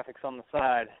sweet graphics on the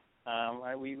side.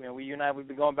 You and I, we've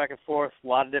been going back and forth, a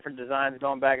lot of different designs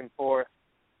going back and forth,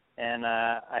 and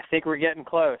I think we're getting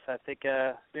close. I think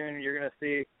soon you're gonna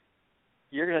see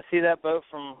that boat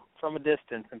from a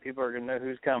distance, and people are gonna know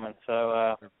who's coming.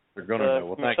 So they're gonna know.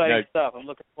 Well, thank exciting you. Stuff. I'm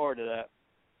looking forward to that.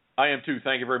 I am too.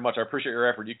 Thank you very much. I appreciate your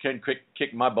effort. You can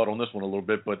kick my butt on this one a little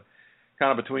bit, but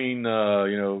kind of between,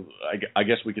 I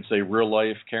guess we could say real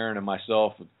life, Karen and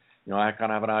myself. I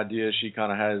kind of have an idea. She kind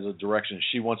of has a direction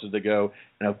she wants it to go,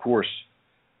 and of course,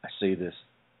 I say this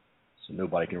so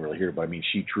nobody can really hear it, but I mean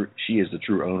she is the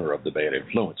true owner of the Bad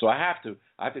Influence. So I have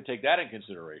to take that in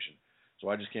consideration. So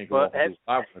I just can't go off and do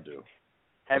what I want to do.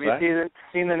 Have you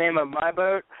seen the name of my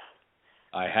boat?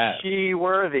 I have. She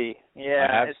Worthy.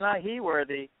 Yeah, it's not he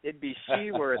worthy. It'd be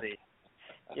she worthy.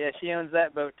 Yeah, she owns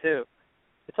that boat too.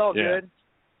 It's all good.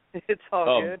 It's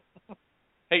all good.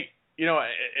 Hey,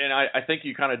 and I think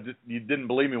you you didn't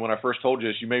believe me when I first told you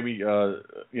this. You made me,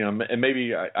 and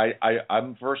maybe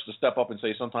I'm first to step up and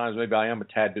say sometimes maybe I am a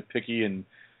tad bit picky, and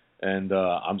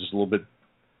I'm just a little bit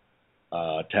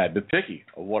tad bit picky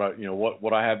of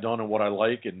what I have done and what I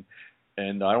like, and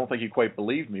I don't think you quite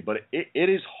believe me, but it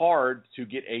is hard to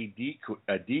get a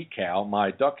decal,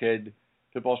 my duckhead,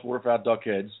 Pit Boss waterfowl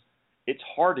duckheads. It's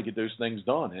hard to get those things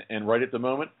done, and right at the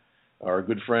moment, our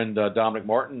good friend Dominic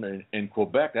Martin in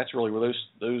Quebec, that's really where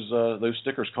those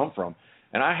stickers come from.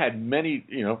 And I had many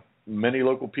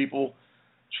local people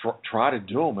try to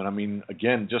do them, and I mean,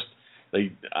 again, just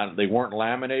they weren't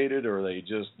laminated, or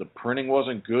the printing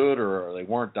wasn't good, or they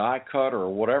weren't die cut, or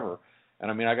whatever. And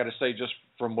I mean, I got to say, just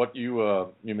from what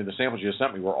the samples you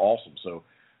sent me were awesome. So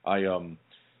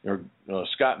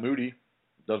Scott Moody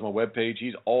does my webpage.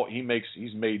 He's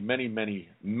made many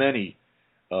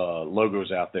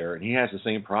logos out there, and he has the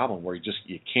same problem where you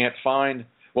can't find.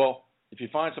 Well, if you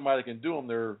find somebody that can do them,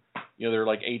 they're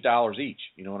like $8 each.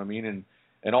 You know what I mean?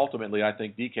 And ultimately, I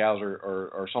think decals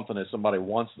are something that somebody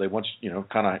wants. They want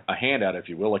kind of a handout, if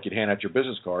you will, like you'd hand out your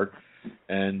business card.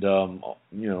 And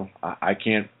I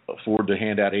can't afford to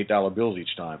hand out $8 bills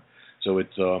each time. So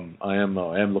it's I am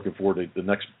looking forward to the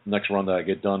next run that I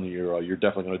get done. You're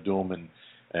definitely going to do them,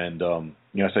 and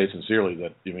I say sincerely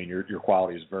that your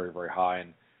quality is very, very high.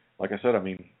 And like I said, I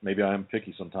mean, maybe I am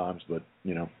picky sometimes, but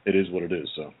it is what it is.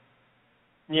 So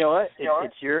you know what?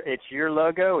 It's your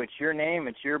logo, it's your name,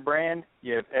 it's your brand.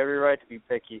 You have every right to be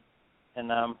picky.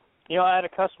 And I had a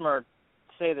customer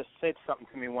say something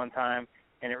to me one time.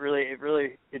 And it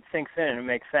sinks in and it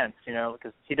makes sense,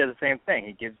 because he does the same thing.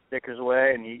 He gives stickers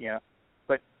away, and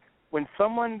but when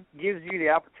someone gives you the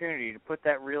opportunity to put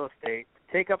that real estate, to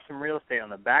take up some real estate on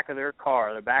the back of their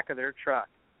car, the back of their truck,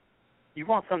 you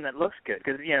want something that looks good,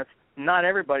 because not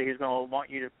everybody who's going to want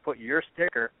you to put your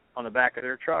sticker on the back of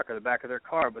their truck or the back of their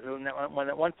car. But when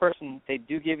that one person, they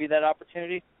do give you that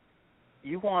opportunity,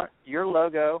 you want your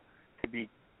logo to be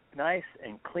nice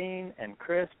and clean and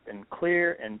crisp and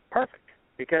clear and perfect.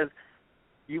 Because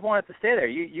you want it to stay there.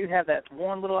 You have that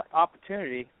one little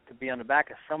opportunity to be on the back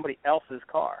of somebody else's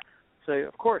car. So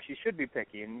of course you should be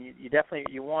picky, and you definitely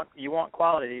you want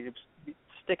quality to be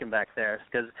sticking back there,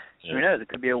 because who knows, it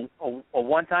could be a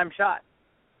one-time shot.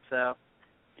 So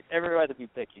every right to be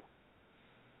picky.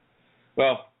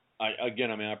 Well, I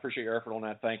appreciate your effort on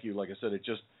that. Thank you. Like I said,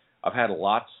 I've had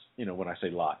lots. When I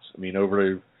say lots, I mean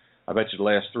I bet you the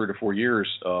last 3 to 4 years.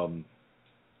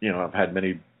 I've had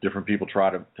many different people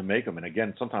try to make them, and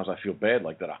again, sometimes I feel bad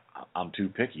like that I'm too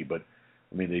picky, but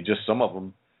I mean, some of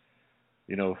them,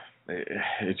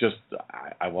 it's just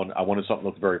I wanted something that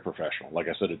looked very professional. Like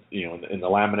I said, in the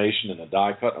lamination and the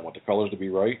die cut, I want the colors to be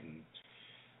right,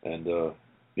 and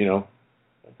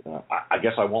I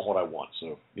guess I want what I want.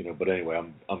 So but anyway,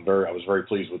 I was very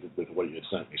pleased with what you had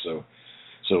sent me. So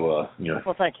Well,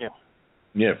 thank you.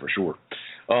 Yeah, for sure.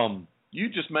 You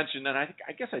just mentioned, and I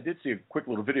guess I did see a quick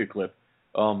little video clip,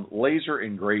 laser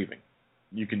engraving.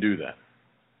 You can do that.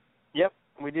 Yep,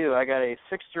 we do. I got a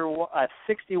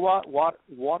 60-watt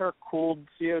water-cooled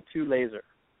CO2 laser.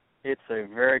 It's a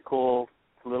very cool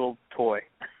little toy.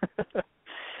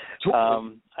 I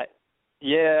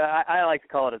like to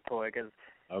call it a toy because,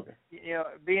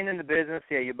 being in the business,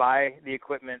 you buy the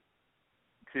equipment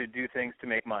to do things to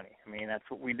make money. I mean, that's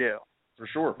what we do. For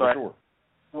sure. But For sure.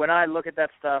 when I look at that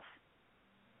stuff,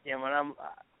 you know, when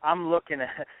I'm looking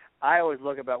at, I always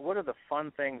look about what are the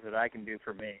fun things that I can do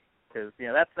for me, because you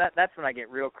know that's when I get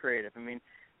real creative. I mean,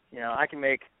 you know, I can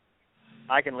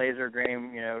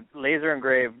laser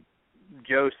engrave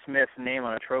Joe Smith's name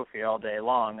on a trophy all day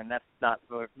long, and that's not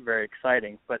very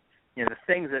exciting. But you know, the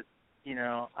things that you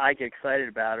know I get excited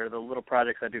about are the little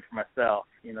projects I do for myself.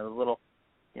 You know, the little,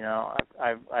 you know,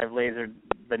 I've lasered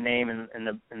the name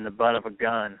in the butt of a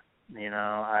gun. You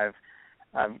know,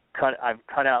 I've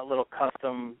cut out little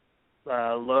custom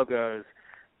logos.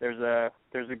 There's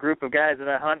a group of guys that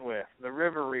I hunt with, the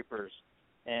River Reapers,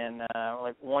 and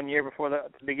like 1 year before the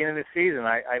beginning of the season,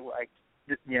 I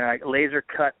laser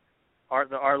cut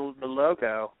the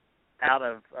logo out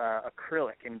of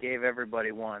acrylic and gave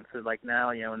everybody one. So like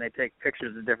now, you know, when they take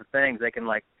pictures of different things, they can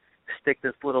like stick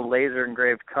this little laser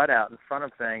engraved cutout in front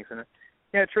of things, and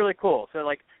you know, it's really cool. So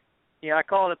like, you know, I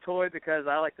call it a toy because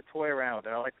I like to toy around with it.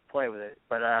 I like to play with it.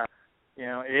 But, you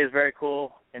know, it is very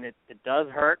cool, and it does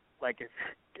hurt. Like if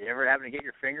you ever happen to get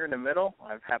your finger in the middle,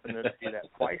 I've happened to do that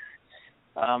twice.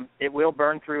 It will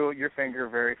burn through your finger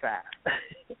very fast.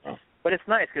 But it's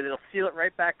nice because it'll seal it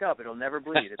right back up. It'll never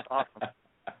bleed. It's awesome.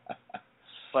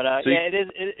 But, yeah,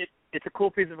 it's a cool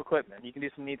piece of equipment. You can do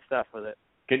some neat stuff with it.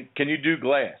 Can you do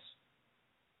glass?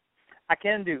 I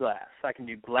can do glass. I can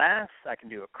do glass. I can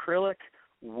do acrylic,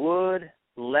 wood,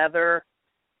 leather.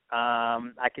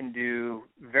 I can do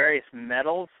various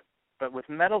metals, but with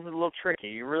metals it's a little tricky.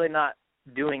 You're really not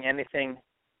doing anything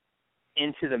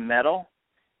into the metal.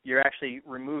 You're actually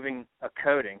removing a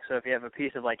coating. So if you have a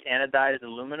piece of like anodized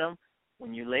aluminum,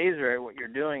 when you laser it, what you're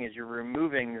doing is you're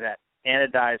removing that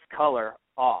anodized color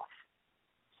off.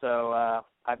 So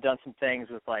I've done some things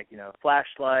with like, you know,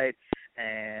 flashlights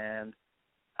and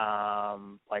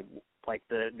like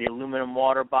the aluminum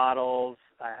water bottles.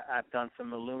 I've done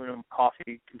some aluminum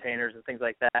coffee containers and things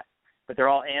like that, but they're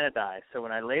all anodized. So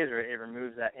when I laser it, it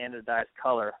removes that anodized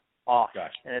color off,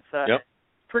 Gotcha. And it's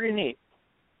pretty neat.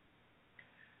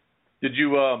 Did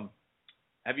you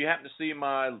have you happened to see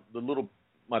my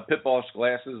Pit Boss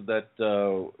glasses that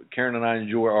Karen and I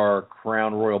enjoy our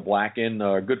Crown Royal Black in?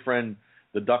 Our good friend,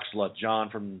 the Duck Slut,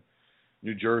 John from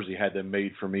New Jersey, had them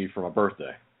made for me for my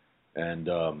birthday. And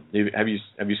have you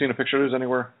seen a picture of those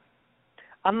anywhere?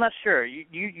 I'm not sure.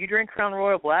 You drink Crown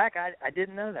Royal Black? I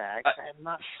didn't know that. I'm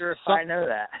not sure if I know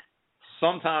that.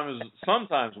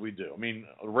 Sometimes we do. I mean,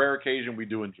 a rare occasion we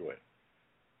do enjoy it.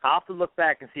 I'll have to look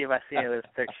back and see if I see any of those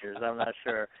pictures. I'm not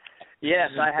sure. Yes,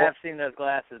 I have seen those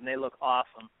glasses, and they look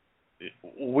awesome.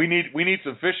 We need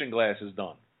some fishing glasses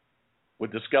done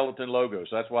with the skeleton logo.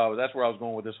 So that's where I was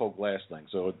going with this whole glass thing.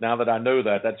 So now that I know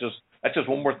that, that's just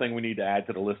one more thing we need to add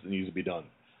to the list that needs to be done.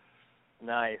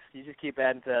 Nice. You just keep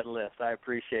adding to that list. I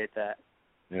appreciate that.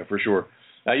 Yeah, for sure.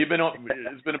 Now you've been on.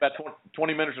 It's been about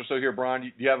 20 minutes or so here, Brian. Do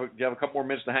you have a couple more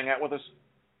minutes to hang out with us?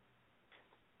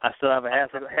 I still have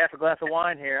half a glass of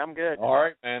wine here. I'm good. All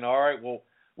right, man. All right. Well,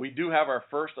 we do have our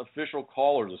first official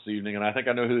caller this evening, and I think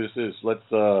I know who this is. Let's.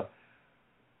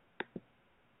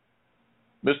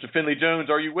 Mr. Finley Jones,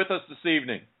 are you with us this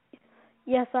evening?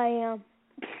 Yes, I am.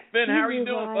 Finn, how are you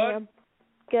doing, bud?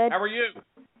 Good. How are you?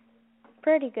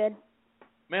 Pretty good.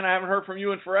 Man, I haven't heard from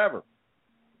you in forever.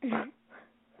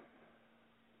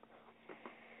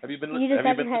 Have you been? You just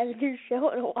haven't had your show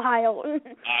in a while.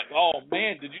 Oh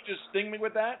man, did you just sting me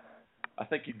with that? I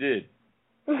think you did.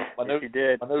 My nose, you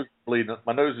did. My nose is bleeding.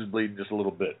 My nose is bleeding just a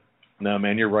little bit. No,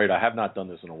 man, you're right. I have not done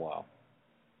this in a while.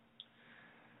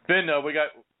 Finn,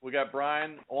 we got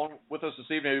Brian on with us this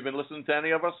evening. Have you been listening to any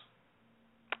of us?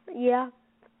 Yeah.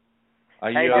 How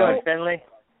you doing, Finley?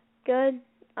 Good.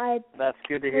 That's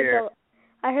good to hear.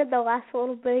 I heard the last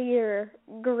little bit of your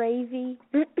gravy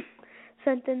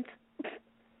sentence.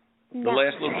 The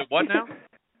last little bit what now?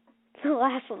 The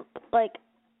last,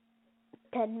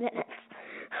 10 minutes.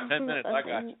 10 minutes, I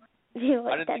got you. Yeah,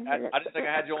 I didn't think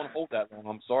I had you on hold that long.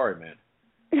 I'm sorry, man.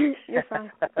 You're fine.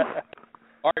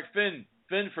 All right, Finn.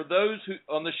 Finn, for those who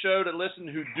on the show that listen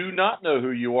who do not know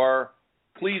who you are,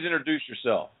 please introduce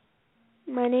yourself.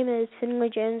 My name is Finley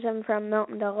Jones. I'm from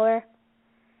Milton, Delaware.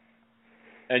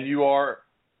 And you are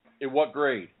in what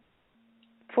grade?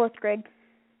 4th grade.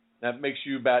 That makes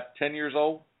you about 10 years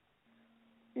old?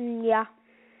 Yeah.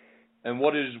 And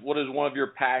what is one of your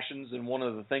passions and one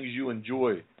of the things you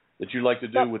enjoy that you like to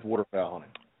do with waterfowl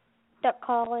hunting? Duck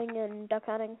calling and duck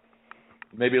hunting.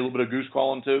 Maybe a little bit of goose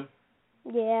calling too?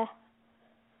 Yeah.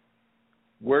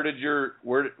 With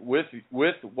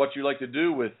what you like to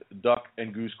do with duck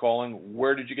and goose calling,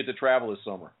 where did you get to travel this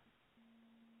summer?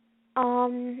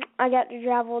 I got to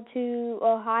travel to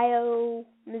Ohio,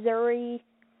 Missouri,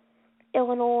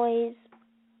 Illinois.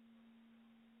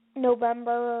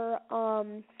 November,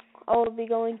 I'll be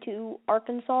going to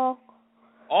Arkansas.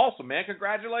 Awesome, man.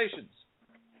 Congratulations.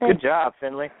 Thanks. Good job,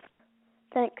 Finley.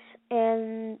 Thanks.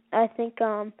 And I think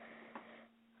I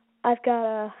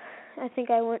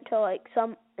went to like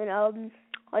some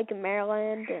like in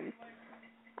Maryland, and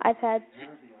I've had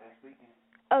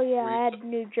I had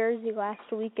New Jersey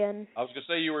last weekend. I was gonna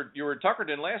say you were in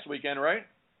Tuckerton last weekend, right?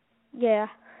 Yeah.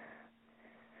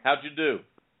 How'd you do?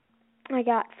 I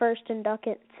got first in duck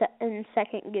and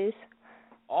second goose.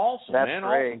 Awesome, That's man.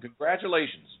 great. Awesome.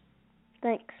 Congratulations.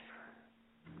 Thanks.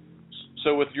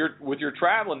 So with your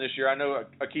traveling this year, I know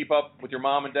I keep up with your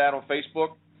mom and dad on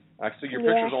Facebook. I see your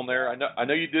pictures on there. I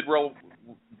know you did well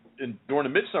during the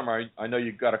midsummer. I know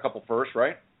you got a couple firsts,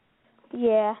 right?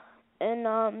 Yeah.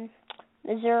 In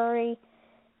Missouri,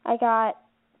 I got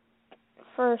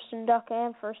first in duck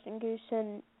and first in goose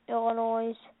in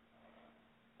Illinois.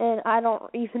 And I don't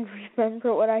even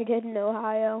remember what I did in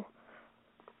Ohio.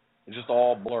 It's just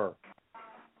all blur.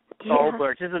 Yeah. Oh,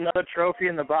 Blur, just another trophy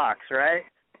in the box, right?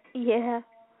 Yeah.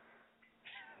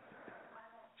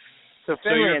 So,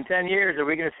 Finley, in 10 years, are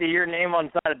we going to see your name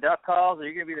on side of duck calls? Are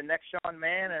you going to be the next Sean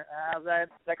Mann? Or how's that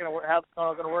going to work? How's it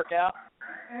going to work out?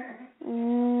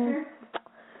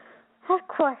 That's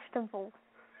questionable.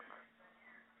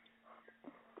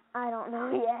 I don't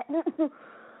know yet.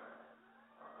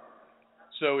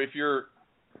 So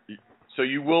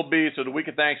you will be. So the week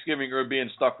of Thanksgiving, you're going to be in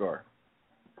Stuttgart.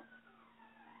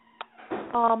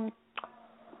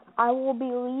 I will be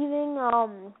leaving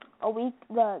a week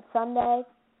the Sunday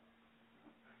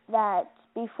that's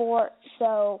before,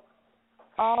 so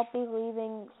I'll be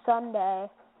leaving Sunday,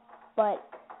 but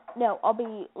no, I'll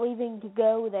be leaving to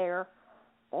go there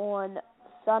on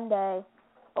Sunday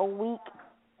a week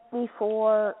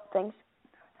before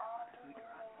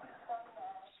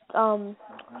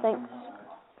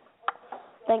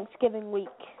Thanksgiving week.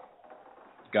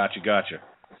 Gotcha.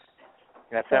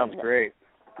 That sounds great.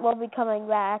 We'll be coming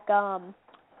back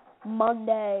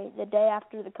Monday, the day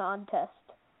after the contest.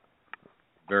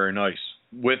 Very nice.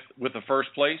 With the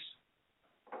first place?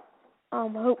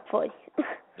 Hopefully.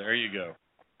 There you go.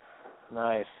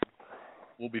 Nice.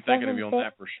 We'll be thinking of you on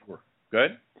that for sure.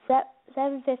 Good?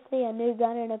 750, a new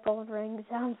gun and a gold ring.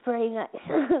 Sounds pretty nice.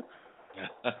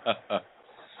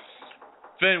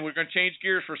 Finn, we're going to change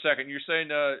gears for a second. You're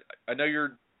saying, I know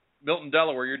you're Milton,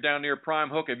 Delaware. You're down near Prime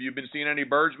Hook. Have you been seeing any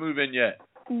birds move in yet?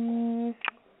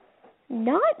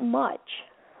 Not much.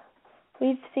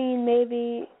 We've seen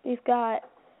maybe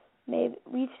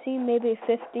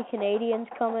 50 Canadians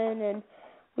come in, and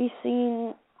we've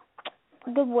seen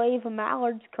a good wave of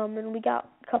mallards coming. We got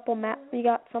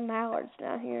some mallards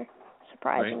down here,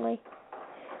 surprisingly. Right.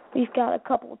 We've got a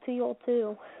couple teal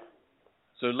too.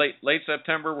 So late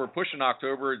September, we're pushing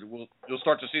October. You'll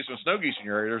start to see some snow geese in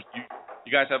your area.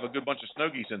 You guys have a good bunch of snow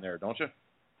geese in there, don't you?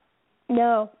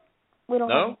 No, we don't.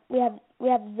 No? We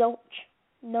have zilch.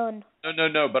 None.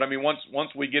 No. But I mean,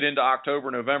 once we get into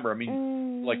October, November, I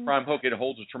mean, like Prime Hook, it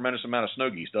holds a tremendous amount of snow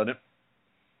geese, doesn't it?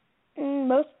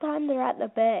 Most of the time, they're at the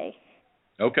bay.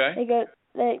 Okay.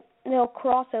 They'll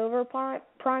cross over Prime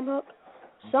Hook.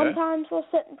 Sometimes we'll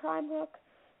sit in Prime Hook.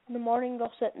 In the morning,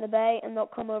 they'll sit in the bay, and they'll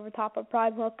come over top of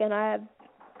Prime Hook, and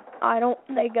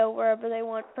they go wherever they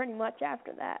want pretty much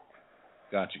after that.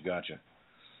 Gotcha.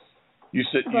 You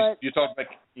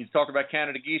talked about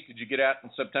Canada geese. Did you get out in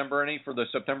September any for the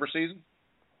September season?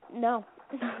 No,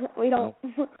 we don't.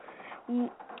 No.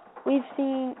 We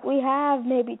have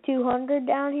maybe 200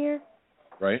 down here.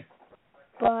 Right.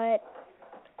 But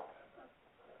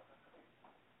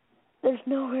there's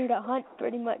nowhere to hunt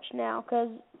pretty much now because,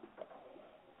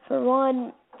 for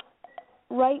one,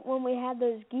 right when we had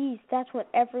those geese, that's when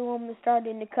everyone was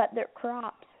starting to cut their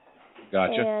crops.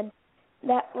 Gotcha. And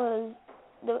that was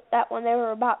that when they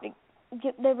were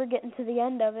they were getting to the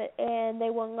end of it, and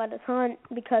they wouldn't let us hunt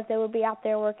because they would be out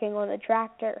there working on the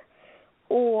tractor,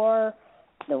 or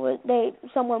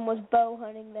someone was bow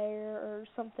hunting there or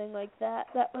something like that.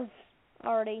 That was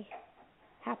already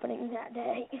happening that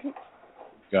day.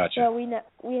 Gotcha. So we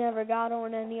never got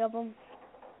on any of them.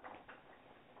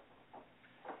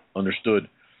 Understood.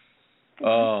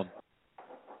 You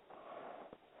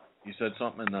said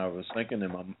something, and I was thinking,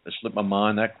 and it slipped my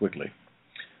mind that quickly.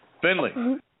 Finley.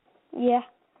 Mm-hmm. Yeah.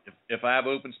 If I have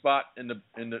open spot in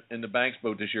the Banks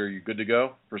boat this year, are you good to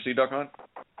go for sea duck hunt?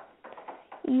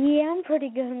 Yeah, I'm pretty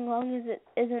good as long as it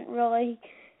isn't really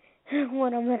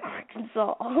when I'm in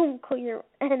Arkansas. I'm clear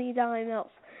anytime else.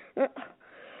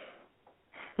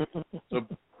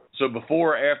 So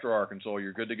before or after Arkansas,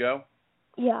 you're good to go?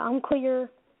 Yeah, I'm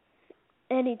clear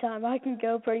anytime. I can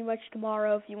go pretty much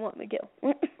tomorrow if you want me to.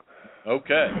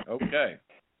 Okay.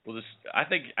 Well, I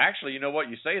think actually, you know what?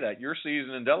 You say that your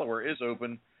season in Delaware is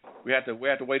open. We have to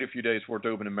wait a few days for it to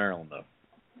open in Maryland, though.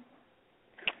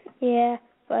 Yeah,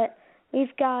 but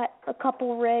we've got a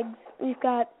couple rigs. We've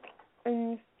got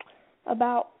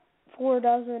about 4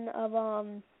 dozen of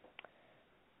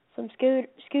some scoters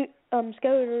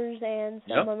and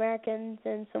some Americans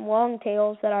and some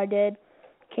longtails that I did.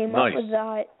 Came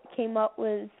up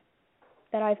with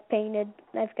that I've painted.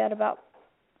 I've got about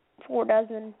 4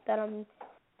 dozen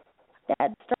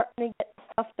that's starting to get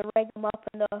stuff to rig them up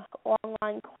in the long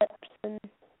line clips and.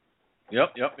 Yep.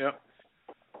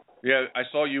 Yeah, I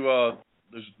saw you.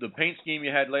 The paint scheme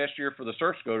you had last year for the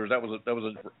surf scoters. That was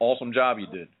an awesome job you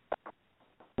did.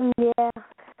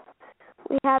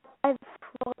 Yeah, I've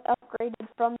really upgraded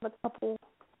from the couple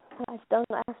I've done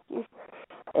last year.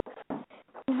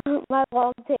 My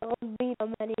longtails beat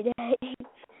them any day. Yeah.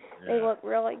 They look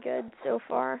really good so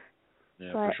far.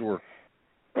 Yeah, for sure.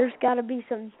 There's got to be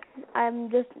some. I'm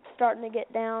just starting to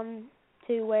get down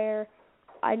to where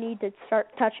I need to start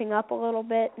touching up a little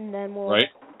bit, and then we'll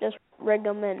just rig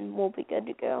them and we'll be good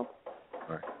to go.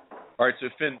 All right. So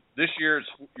Finn, this year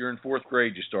you're in 4th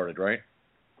grade. You started, right?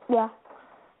 Yeah.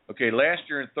 Okay. Last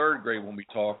year in 3rd grade when we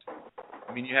talked,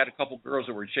 I mean, you had a couple girls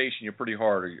that were chasing you pretty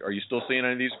hard. Are you still seeing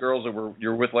any of these girls that you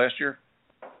were with last year?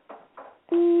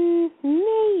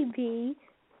 Maybe.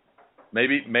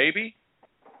 Maybe?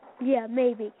 Yeah,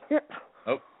 maybe.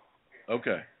 Oh,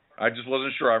 okay. I just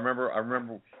wasn't sure. I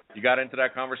remember you got into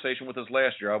that conversation with us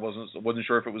last year. I wasn't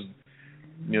sure if it was,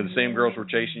 the same girls were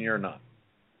chasing you or not.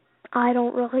 I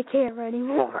don't really care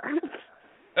anymore.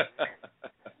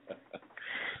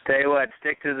 Tell you what,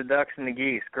 stick to the ducks and the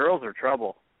geese. Girls are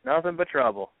trouble. Nothing but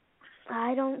trouble.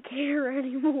 I don't care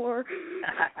anymore.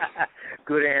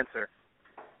 Good answer.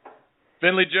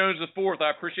 Finley Jones IV,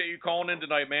 I appreciate you calling in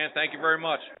tonight, man. Thank you very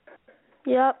much.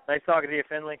 Yep. Nice talking to you,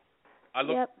 Finley. I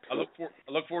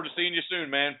look forward to seeing you soon,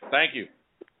 man. Thank you.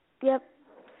 Yep.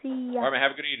 See ya. All right, man.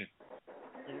 Have a good evening.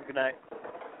 Good night.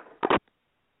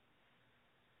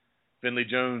 Finley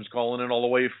Jones calling in all the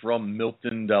way from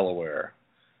Milton, Delaware.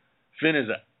 Finn is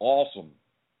awesome.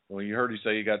 Well, you heard he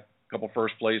say he got a couple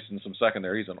first place and some second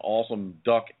there. He's an awesome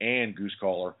duck and goose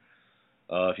caller.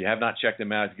 If you have not checked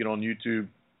him out, if you get on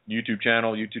YouTube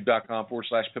channel,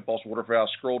 youtube.com/pitballswaterfowl,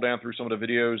 scroll down through some of the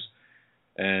videos,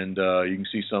 and you can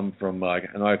see some from, I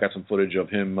know I've got some footage of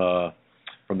him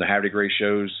from the Hattie Gray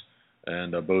shows,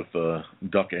 and both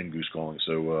duck and goose calling.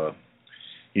 So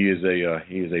he is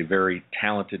a very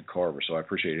talented carver, so I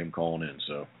appreciate him calling in.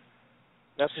 So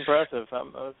that's impressive.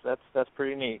 That's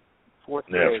pretty neat. 4th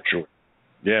grade. Yeah, for sure.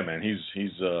 Yeah, man.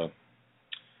 He's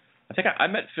I think I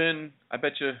met Finn. I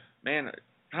bet you, man.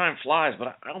 Time flies, but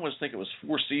I almost think it was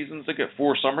 4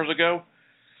 summers ago.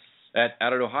 Out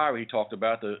at Ohio, he talked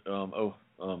about the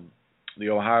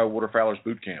Ohio Waterfowlers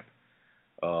Boot Camp.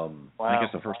 Wow. I think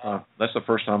it's the first time. That's the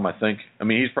first time I think. I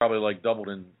mean, he's probably like doubled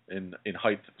in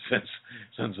height since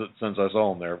I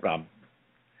saw him there. I'm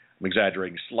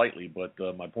exaggerating slightly, but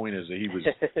my point is that he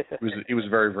was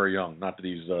very, very young. Not that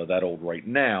he's that old right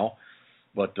now,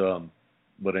 but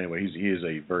anyway, he is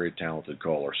a very talented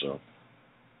caller. So,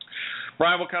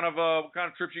 Brian, what kind of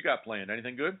trips you got planned?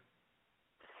 Anything good?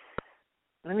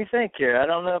 Let me think here. I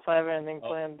don't know if I have anything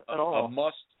planned at all.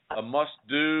 A must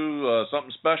do,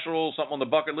 something special, something on the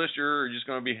bucket list. You're just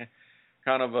going to be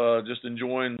kind of just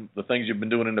enjoying the things you've been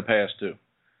doing in the past too.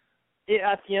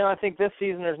 Yeah, I think this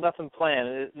season there's nothing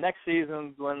planned. Next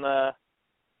season, when I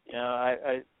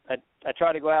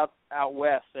try to go out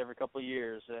west every couple of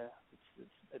years.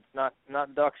 It's not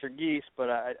ducks or geese, but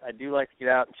I do like to get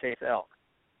out and chase elk.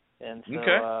 And so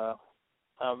okay.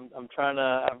 I'm trying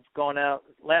to. I've gone out.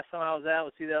 Last time I was out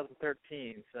was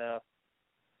 2013. So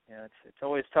it's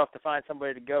always tough to find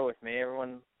somebody to go with me.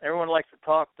 Everyone likes to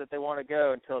talk that they want to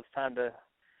go until it's time to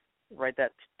write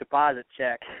that deposit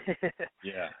check.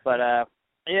 Yeah. But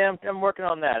I'm working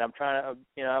on that. I'm trying to.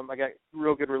 I got a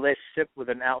real good relationship with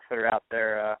an outfitter out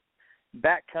there.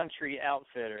 Backcountry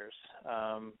Outfitters.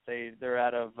 They're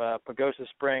out of Pagosa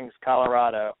Springs,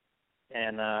 Colorado.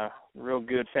 And real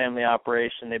good family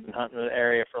operation. They've been hunting the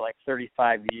area for like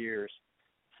 35 years,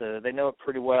 so they know it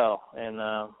pretty well. And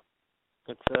I'm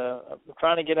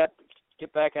trying to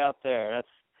get back out there.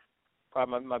 That's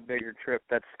probably my bigger trip.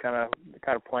 That's kind of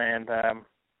planned.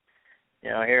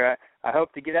 Here I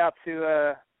hope to get out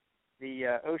to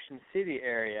the Ocean City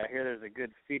area. I hear there's a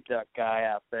good feed duck guy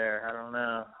out there. I don't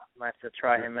know. Might have to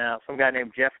try him out. Some guy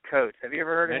named Jeff Coates. Have you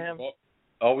ever heard of him? Well,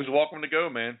 always welcome to go,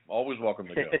 man. Always welcome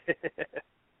to go.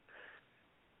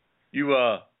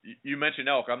 You mentioned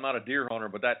elk. I'm not a deer hunter,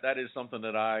 but that is something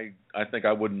that I think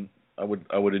I would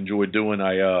enjoy doing.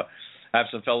 I have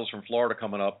some fellows from Florida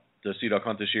coming up to sea duck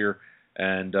hunt this year,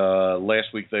 and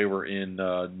last week they were in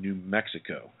New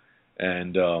Mexico,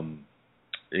 and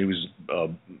he was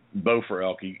bow for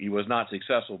elk. He was not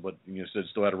successful, but said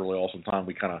still had a really awesome time.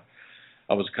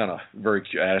 I was kind of I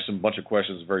asked him a bunch of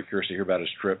questions, very curious to hear about his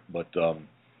trip, but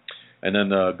and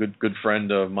then a good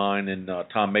friend of mine and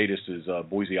Tom Matus is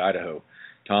Boise, Idaho.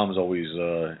 Tom's always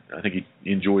I think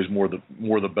he enjoys more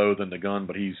the bow than the gun,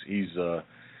 but he's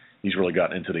really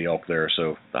gotten into the elk there.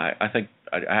 So I think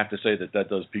I have to say that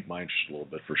does pique my interest a little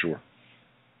bit for sure.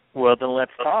 Well, then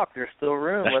let's talk. There's still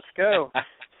room. Let's go.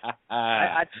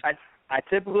 I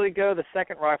typically go the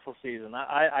second rifle season.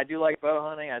 I do like bow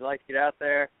hunting. I like to get out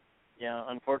there.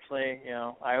 Unfortunately,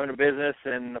 I own a business,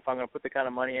 and if I'm going to put the kind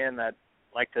of money in, I'd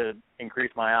like to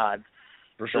increase my odds.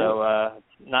 For sure. So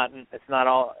it's not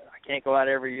all. I can't go out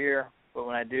every year, but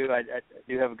when I do, I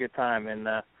do have a good time. And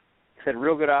it's a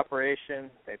real good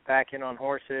operation. They pack in on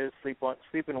horses, sleep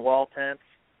in wall tents,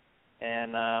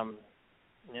 and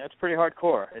it's pretty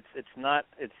hardcore. It's not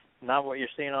what you're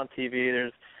seeing on TV.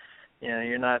 There's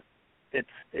you're not. It's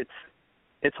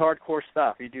hardcore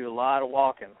stuff. You do a lot of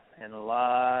walking and a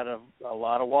lot of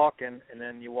walking, and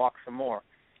then you walk some more.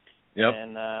 Yep.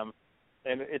 And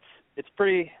it's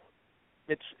pretty.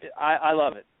 I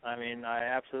love it. I mean, I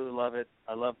absolutely love it.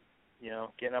 I love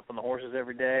getting up on the horses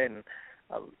every day and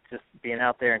just being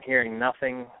out there and hearing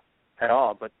nothing at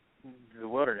all but the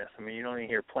wilderness. I mean, you don't even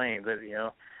hear planes.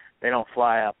 They don't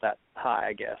fly up that high,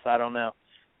 I guess. I don't know,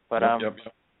 but Yep.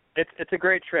 It's a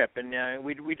great trip, and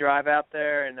we drive out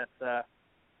there, and it's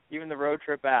even the road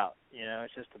trip out.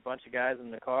 It's just a bunch of guys in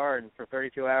the car, and for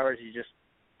 32 hours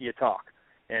you talk,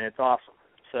 and it's awesome.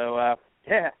 So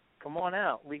come on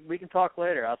out. We can talk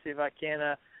later. I'll see if I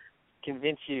can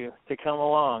convince you to come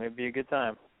along. It'd be a good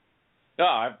time. No,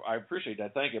 I appreciate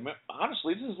that. Thank you. I mean,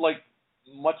 honestly, this is like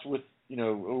much with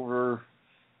over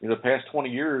the past 20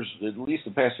 years, at least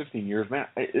the past 15 years, man.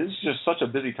 It's just such a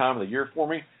busy time of the year for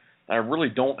me. I really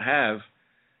don't have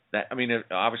that. I mean,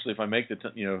 obviously, if I make it's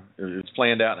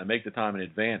planned out and I make the time in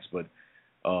advance. But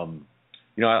I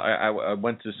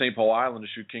went to St. Paul Island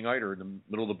to shoot king eider in the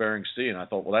middle of the Bering Sea, and I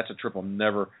thought, well, that's a trip I'm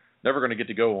never going to get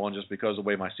to go on just because of the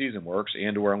way my season works,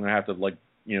 and where I'm going to have to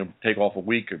take off a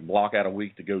week and block out a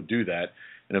week to go do that.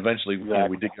 And eventually,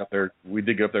 we did get up there. We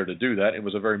did get up there to do that. It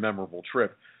was a very memorable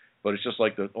trip. But it's just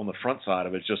like on the front side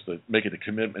of it, it's just to make it a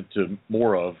commitment to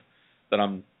more of that.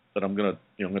 I'm going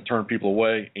to turn people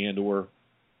away, and or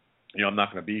I'm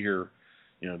not going to be here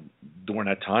during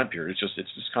that time period. It's just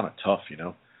kind of tough,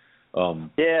 Yeah,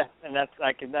 and that's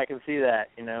I can see that.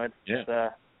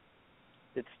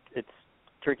 It's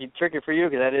tricky for you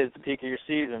because that is the peak of your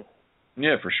season.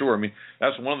 Yeah, for sure. I mean,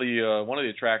 that's one of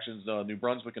the attractions. New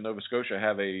Brunswick and Nova Scotia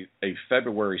have a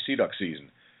February sea duck season,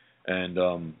 and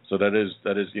so that is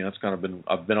it's kind of been.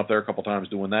 I've been up there a couple times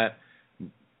doing that.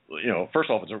 First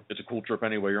off, it's a cool trip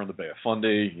anyway. You're on the Bay of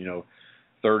Fundy,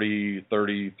 30,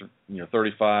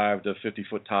 35 to 50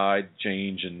 foot tide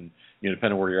change, and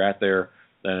depending where you're at there,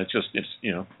 then it's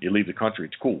you leave the country.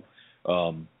 It's cool.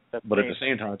 But at the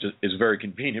same time, it's very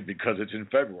convenient because it's in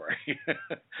February.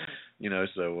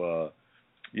 So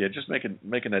just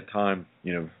making that time.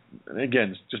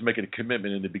 Again, just making a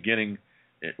commitment in the beginning,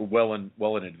 well in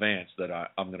advance that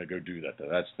I'm going to go do that.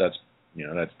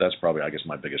 That's probably, I guess,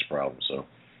 my biggest problem. So.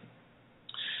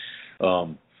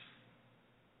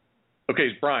 Okay,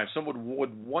 Brian, if someone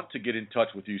would want to get in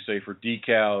touch with you, say for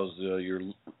decals, your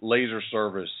laser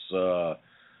service, your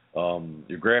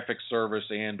graphic service,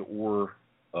 and or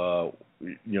I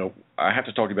have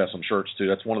to talk about some shirts too.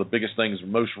 That's one of the biggest things.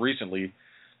 Most recently,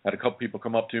 I had a couple people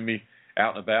come up to me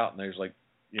out and about, and they was like,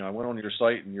 I went on your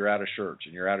site and you're out of shirts,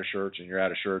 and you're out of shirts, and you're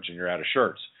out of shirts, and you're out of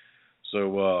shirts.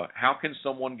 So how can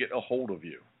someone get a hold of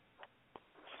you?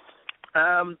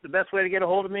 The best way to get a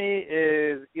hold of me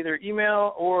is either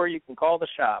email or you can call the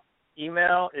shop.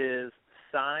 Email is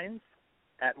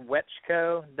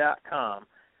signs@wetchco.com,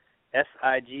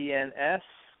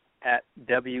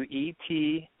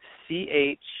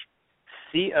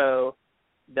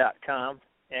 signs@WETCHCO.com,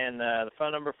 and the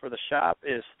phone number for the shop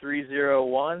is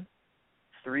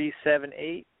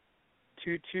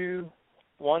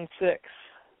 301-378-2216.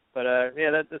 But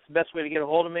that's the best way to get a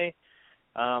hold of me.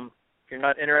 If you're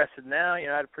not interested now,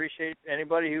 I'd appreciate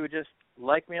anybody who would just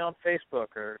like me on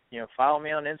Facebook or follow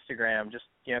me on Instagram. Just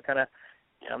kind of.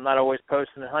 I'm not always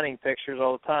posting hunting pictures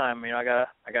all the time. I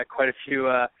got quite a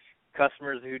few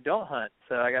customers who don't hunt,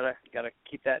 so I gotta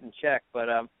keep that in check. But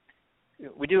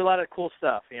we do a lot of cool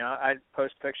stuff. I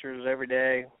post pictures every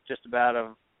day, just about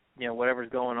of whatever's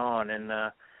going on, and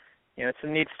it's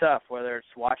some neat stuff, whether it's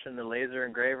watching the laser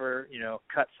engraver,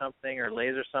 cut something or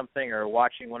laser something, or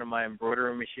watching one of my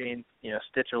embroidery machines,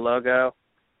 stitch a logo.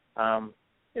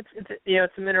 It's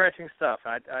some interesting stuff.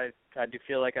 I do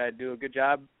feel like I do a good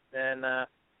job, and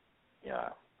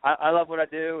I love what I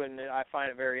do, and I find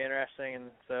it very interesting.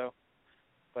 And so,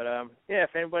 but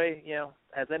if anybody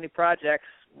has any projects,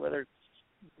 whether it's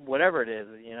whatever it is,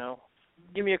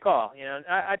 give me a call.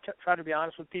 I try to be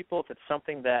honest with people. If it's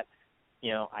something that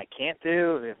I can't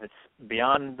do, if it's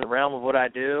beyond the realm of what I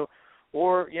do,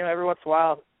 or every once in a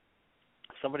while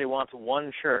somebody wants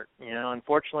one shirt.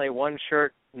 Unfortunately, one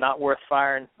shirt not worth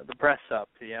firing the press up.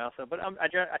 So, but I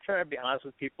try to be honest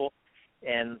with people,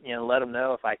 and let them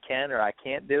know if I can or I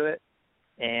can't do it.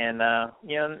 And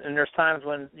and there's times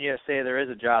when say there is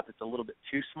a job that's a little bit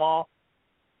too small.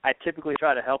 I typically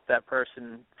try to help that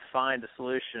person find a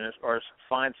solution or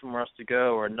find somewhere else to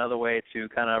go or another way to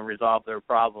kind of resolve their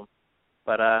problem.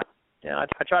 But I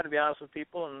try to be honest with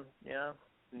people, and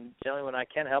and generally when I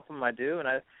can help them, I do, and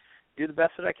I do the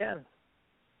best that I can.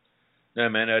 Yeah,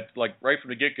 man. Like right from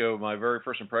the get-go, my very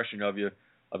first impression of you,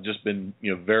 I've just been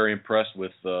very impressed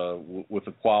with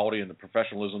the quality and the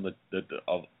professionalism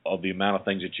of the amount of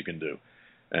things that you can do,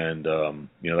 and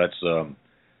that's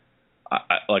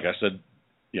like I said,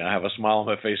 I have a smile on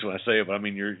my face when I say it, but I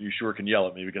mean you sure can yell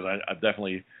at me because I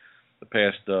definitely the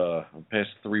past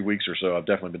 3 weeks or so I've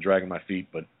definitely been dragging my feet,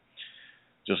 but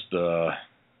just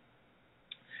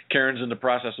Karen's in the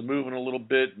process of moving a little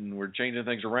bit, and we're changing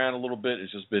things around a little bit.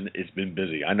 It's been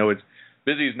busy. I know it's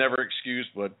busy is never an excuse,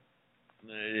 but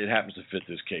it happens to fit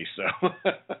this case. So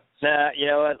nah, you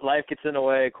know what? Life gets in the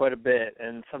way quite a bit,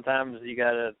 and sometimes you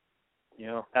gotta,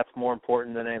 that's more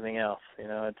important than anything else.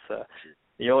 It's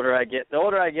the older I get,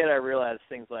 I realize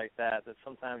things like that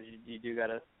sometimes you do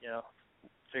gotta,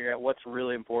 figure out what's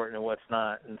really important and what's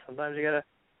not, and sometimes you gotta,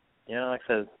 like I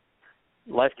said,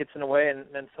 life gets in the way,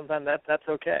 and sometimes that's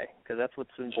okay because that's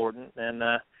what's important. And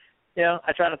I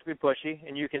try not to be pushy,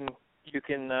 and you can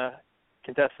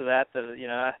contest to that.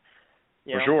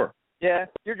 For sure. Yeah,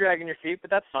 you're dragging your feet, but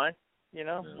that's fine.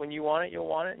 When you want it, you'll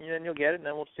want it, and then you'll get it, and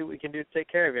then we'll see what we can do to take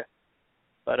care of you.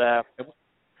 But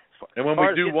and when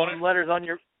we do want it, letters on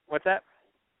your what's that?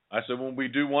 I said when we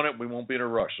do want it, we won't be in a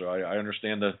rush. So I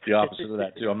understand the opposite of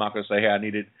that too. I'm not going to say, hey, I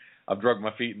need it. I've drug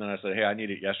my feet, and then I say, hey, I need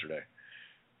it yesterday.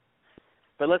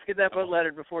 But let's get that boat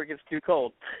lettered before it gets too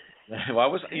cold.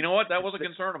 Well, you know what? That was a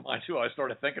concern of mine too. I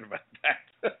started thinking about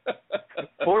that.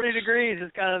 40 degrees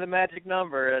is kind of the magic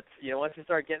number. It's once you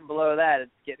start getting below that,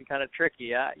 it's getting kind of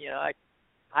tricky. I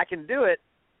can do it,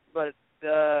 but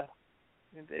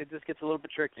it just gets a little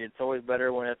bit tricky. It's always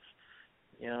better when it's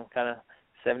kind of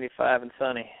 75 and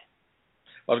sunny.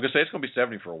 I was gonna say it's gonna be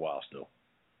 70 for a while still.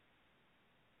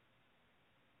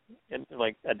 In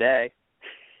like a day.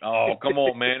 Oh, come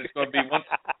on, man! It's gonna be once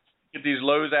we get these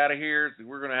lows out of here. It's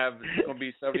gonna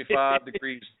be 75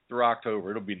 degrees through October.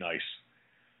 It'll be nice.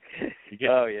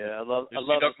 Oh yeah, I love the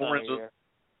time of year.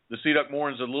 The Sea Duck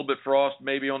morning's a little bit frost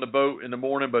maybe on the boat in the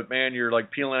morning, but man, you're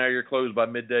like peeling out of your clothes by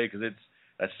midday because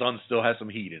that sun still has some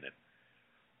heat in it.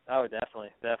 Oh, definitely.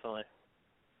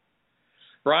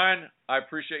 Brian, I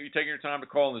appreciate you taking your time to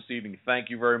call this evening. Thank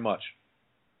you very much.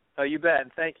 Oh, you bet,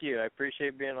 and thank you. I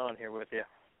appreciate being on here with you.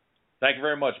 Thank you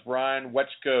very much, Brian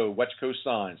Wetchko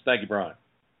Signs. Thank you, Brian.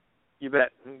 You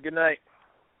bet. Good night.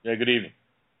 Yeah, good evening.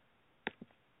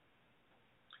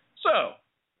 So,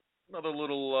 another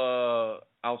little,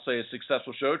 I'll say a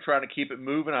successful show, trying to keep it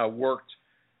moving. I worked,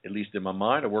 at least in my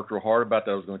mind, I worked real hard about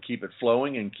that. I was going to keep it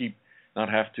flowing and not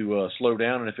have to slow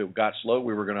down. And if it got slow,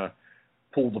 we were going to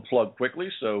pull the plug quickly.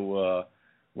 So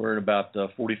we're in about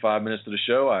 45 minutes to the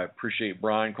show. I appreciate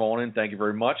Brian calling in. Thank you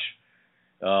very much.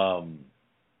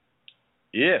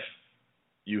 If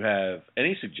you have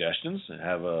any suggestions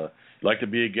and like to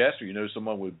be a guest, or you know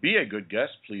someone would be a good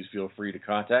guest, please feel free to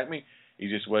contact me.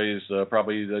 Easiest way is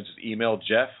probably just email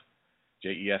Jeff,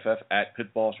 Jeff, at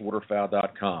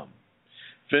pitbosswaterfowl.com.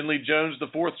 Finley Jones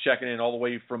IV checking in all the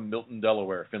way from Milton,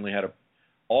 Delaware. Finley had an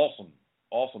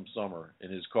awesome summer in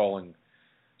his calling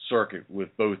circuit with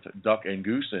both duck and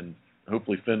goose, and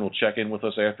hopefully Finn will check in with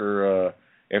us after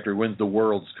he wins the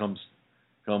Worlds come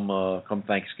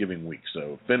Thanksgiving week.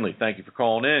 So Finley, thank you for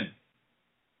calling in.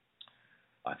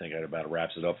 I think that about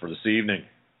wraps it up for this evening.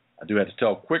 I do have to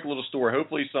tell a quick little story.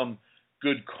 Hopefully some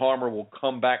good karma will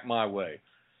come back my way.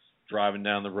 Driving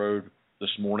down the road this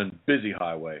morning, busy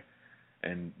highway,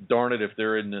 and darn it, if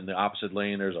they're in the opposite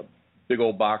lane, there's a big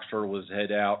old box turtle with his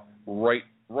head out right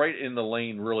in the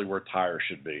lane, really where tires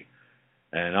should be.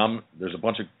 And there's a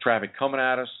bunch of traffic coming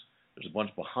at us. There's a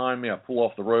bunch behind me. I pull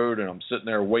off the road, and I'm sitting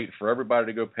there waiting for everybody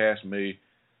to go past me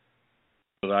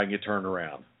so that I can get turned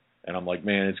around. And I'm like,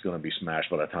 man, it's going to be smashed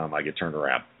by the time I get turned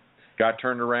around. Got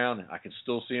turned around, I can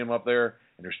still see him up there,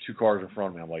 and there's 2 cars in front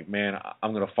of me. I'm like, man,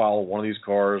 I'm going to follow one of these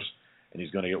cars, and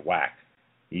he's going to get whacked.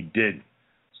 He did.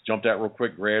 Jumped out real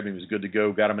quick, grabbed him, he was good to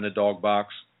go, got him in the dog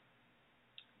box,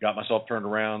 got myself turned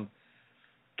around,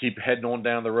 keep heading on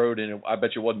down the road, and I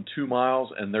bet you it wasn't 2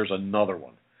 miles, and there's another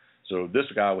one. So this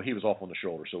guy, he was off on the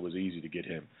shoulder, so it was easy to get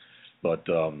him. But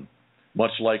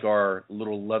much like our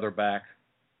little leatherback,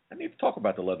 I need to talk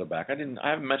about the leatherback. I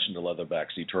haven't mentioned the leatherback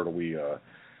sea turtle. We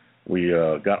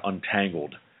got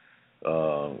untangled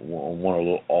on one of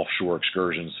the little offshore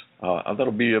excursions.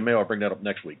 That'll be maybe I'll bring that up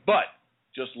next week. But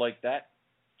just like that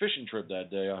fishing trip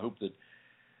that day, I hope that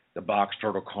the box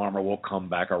turtle karma will come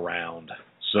back around.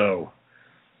 So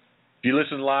if you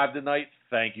listen live tonight,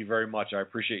 thank you very much. I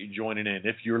appreciate you joining in.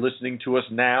 If you're listening to us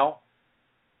now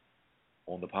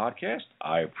on the podcast,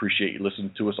 I appreciate you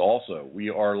listening to us also. We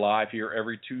are live here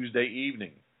every Tuesday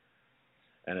evening.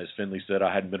 And as Finley said,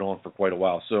 I hadn't been on for quite a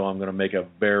while, so I'm going to make a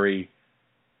very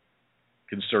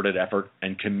concerted effort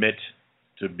and commit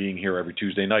to being here every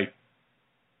Tuesday night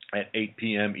at 8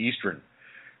 p.m. Eastern,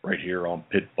 right here on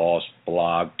Pit Boss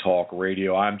Blog Talk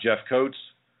Radio. I'm Jeff Coates.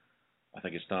 I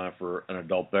think it's time for an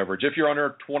adult beverage. If you're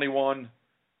under 21,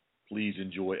 please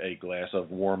enjoy a glass of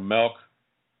warm milk.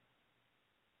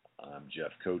 I'm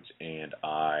Jeff Coates, and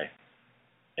I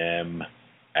am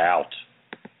out.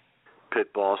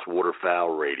 Pit Boss Waterfowl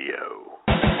Radio.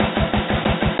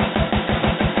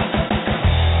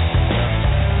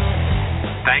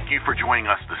 Thank you for joining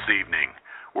us this evening.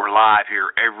 We're live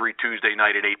here every Tuesday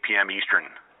night at 8 p.m. Eastern.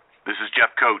 This is Jeff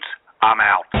Coates. I'm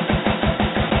out.